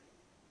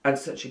 and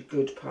such a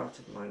good part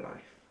of my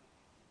life,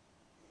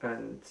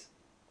 and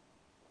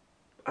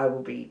I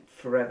will be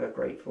forever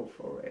grateful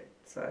for it.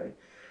 So,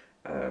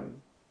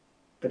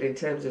 but in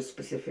terms of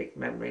specific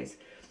memories,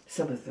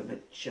 some of them are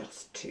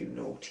just too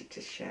naughty to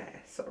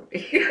share,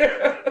 sorry.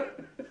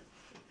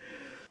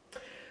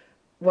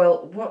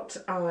 Well, what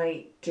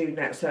I do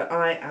now, so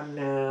I am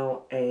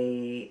now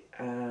a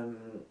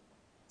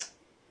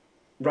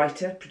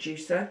writer,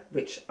 producer,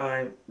 which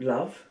I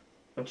love.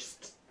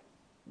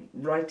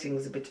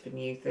 Writing's a bit of a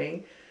new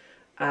thing.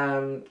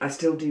 I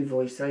still do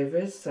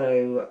voiceovers,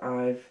 so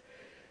I've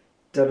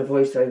done a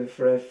voiceover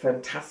for a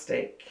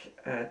fantastic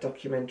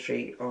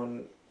documentary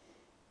on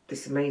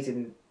this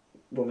amazing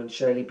woman,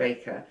 Shirley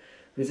Baker,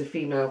 who's a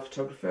female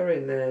photographer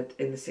in the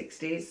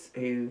 60s,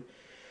 who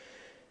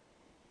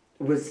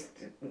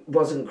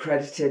wasn't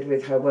credited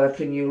with her work,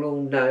 and you'll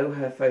all know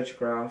her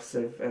photographs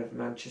of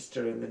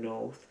Manchester and the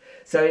North.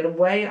 So in a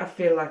way, I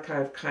feel like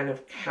I've kind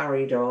of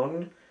carried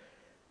on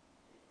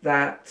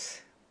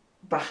that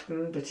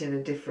baton, but in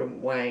a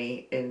different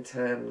way, in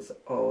terms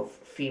of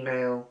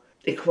female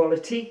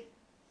equality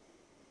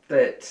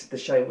that the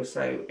show was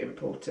so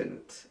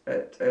important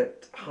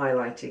at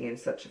highlighting in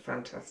such a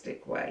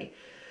fantastic way.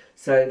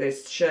 So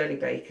there's Shirley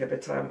Baker,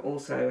 but I'm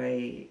also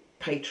a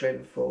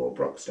patron for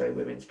Broxtowe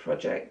Women's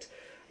Project,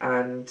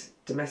 and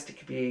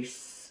domestic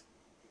abuse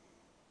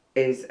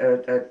is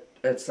a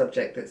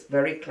subject that's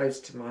very close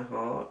to my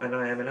heart, and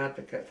I am an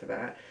advocate for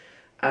that.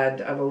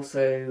 And I've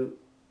also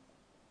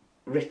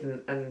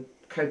written and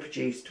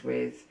co-produced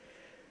with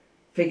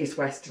Figgis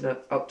West and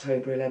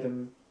October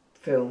 11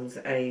 Films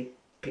a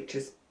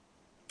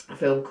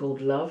film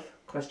called Love,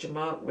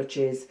 which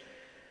is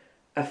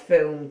a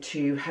film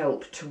to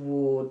help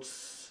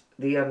towards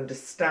the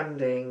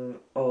understanding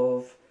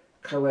of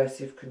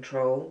coercive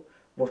control,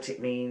 what it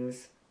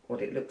means,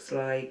 what it looks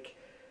like,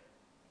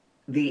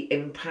 the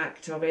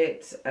impact of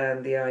it,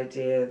 and the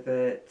idea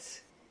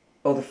that,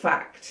 or the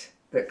fact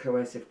that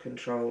coercive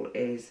control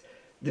is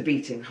the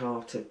beating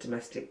heart of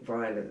domestic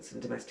violence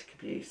and domestic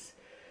abuse,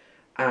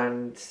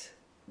 and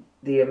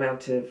the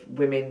amount of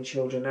women,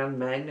 children and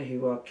men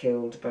who are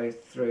killed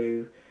both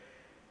through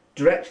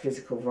direct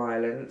physical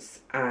violence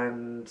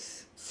and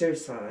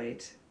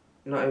suicide,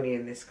 not only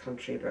in this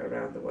country but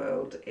around the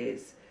world,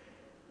 is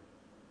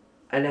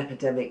an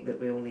epidemic that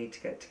we all need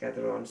to get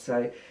together on.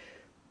 So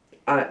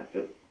I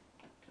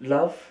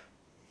love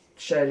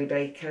Shirley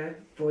Baker,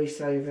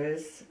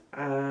 voiceovers.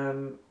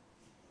 I'm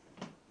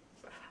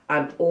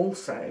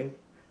also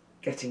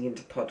getting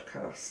into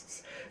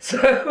podcasts.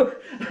 So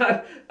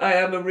I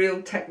am a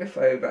real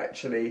technophobe,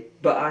 actually,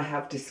 but I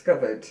have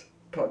discovered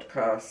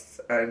podcasts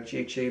and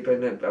YouTube,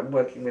 and I'm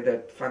working with a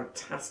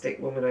fantastic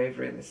woman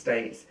over in the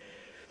States.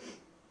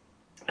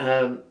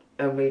 And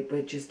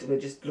we're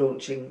just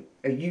launching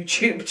a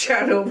YouTube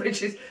channel,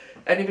 which is,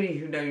 anybody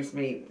who knows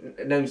me,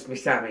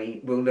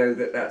 Sammy, will know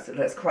that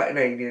that's quite an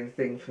alien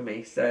thing for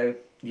me. So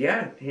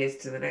yeah, here's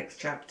to the next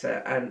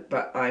chapter.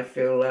 But I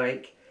feel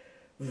like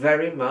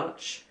very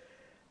much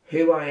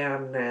who I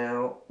am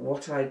now,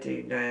 what I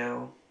do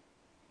now,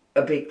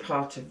 a big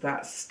part of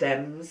that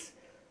stems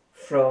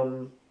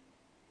from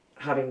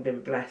having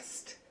been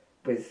blessed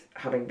with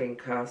having been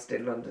cast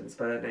in London's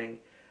Burning,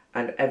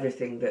 and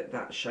everything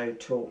that show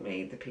taught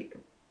me,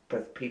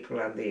 both people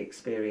and the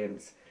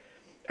experience,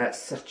 at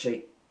such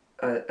an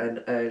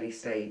early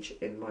stage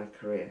in my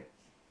career.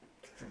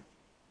 So,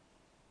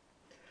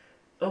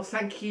 well,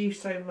 thank you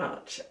so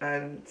much,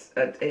 and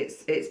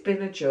it's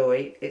been a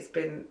joy. It's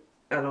been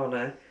an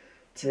honour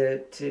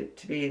to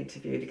be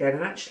interviewed again,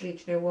 and actually,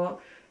 do you know what?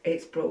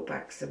 It's brought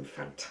back some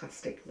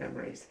fantastic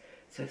memories.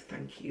 So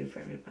thank you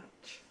very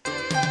much.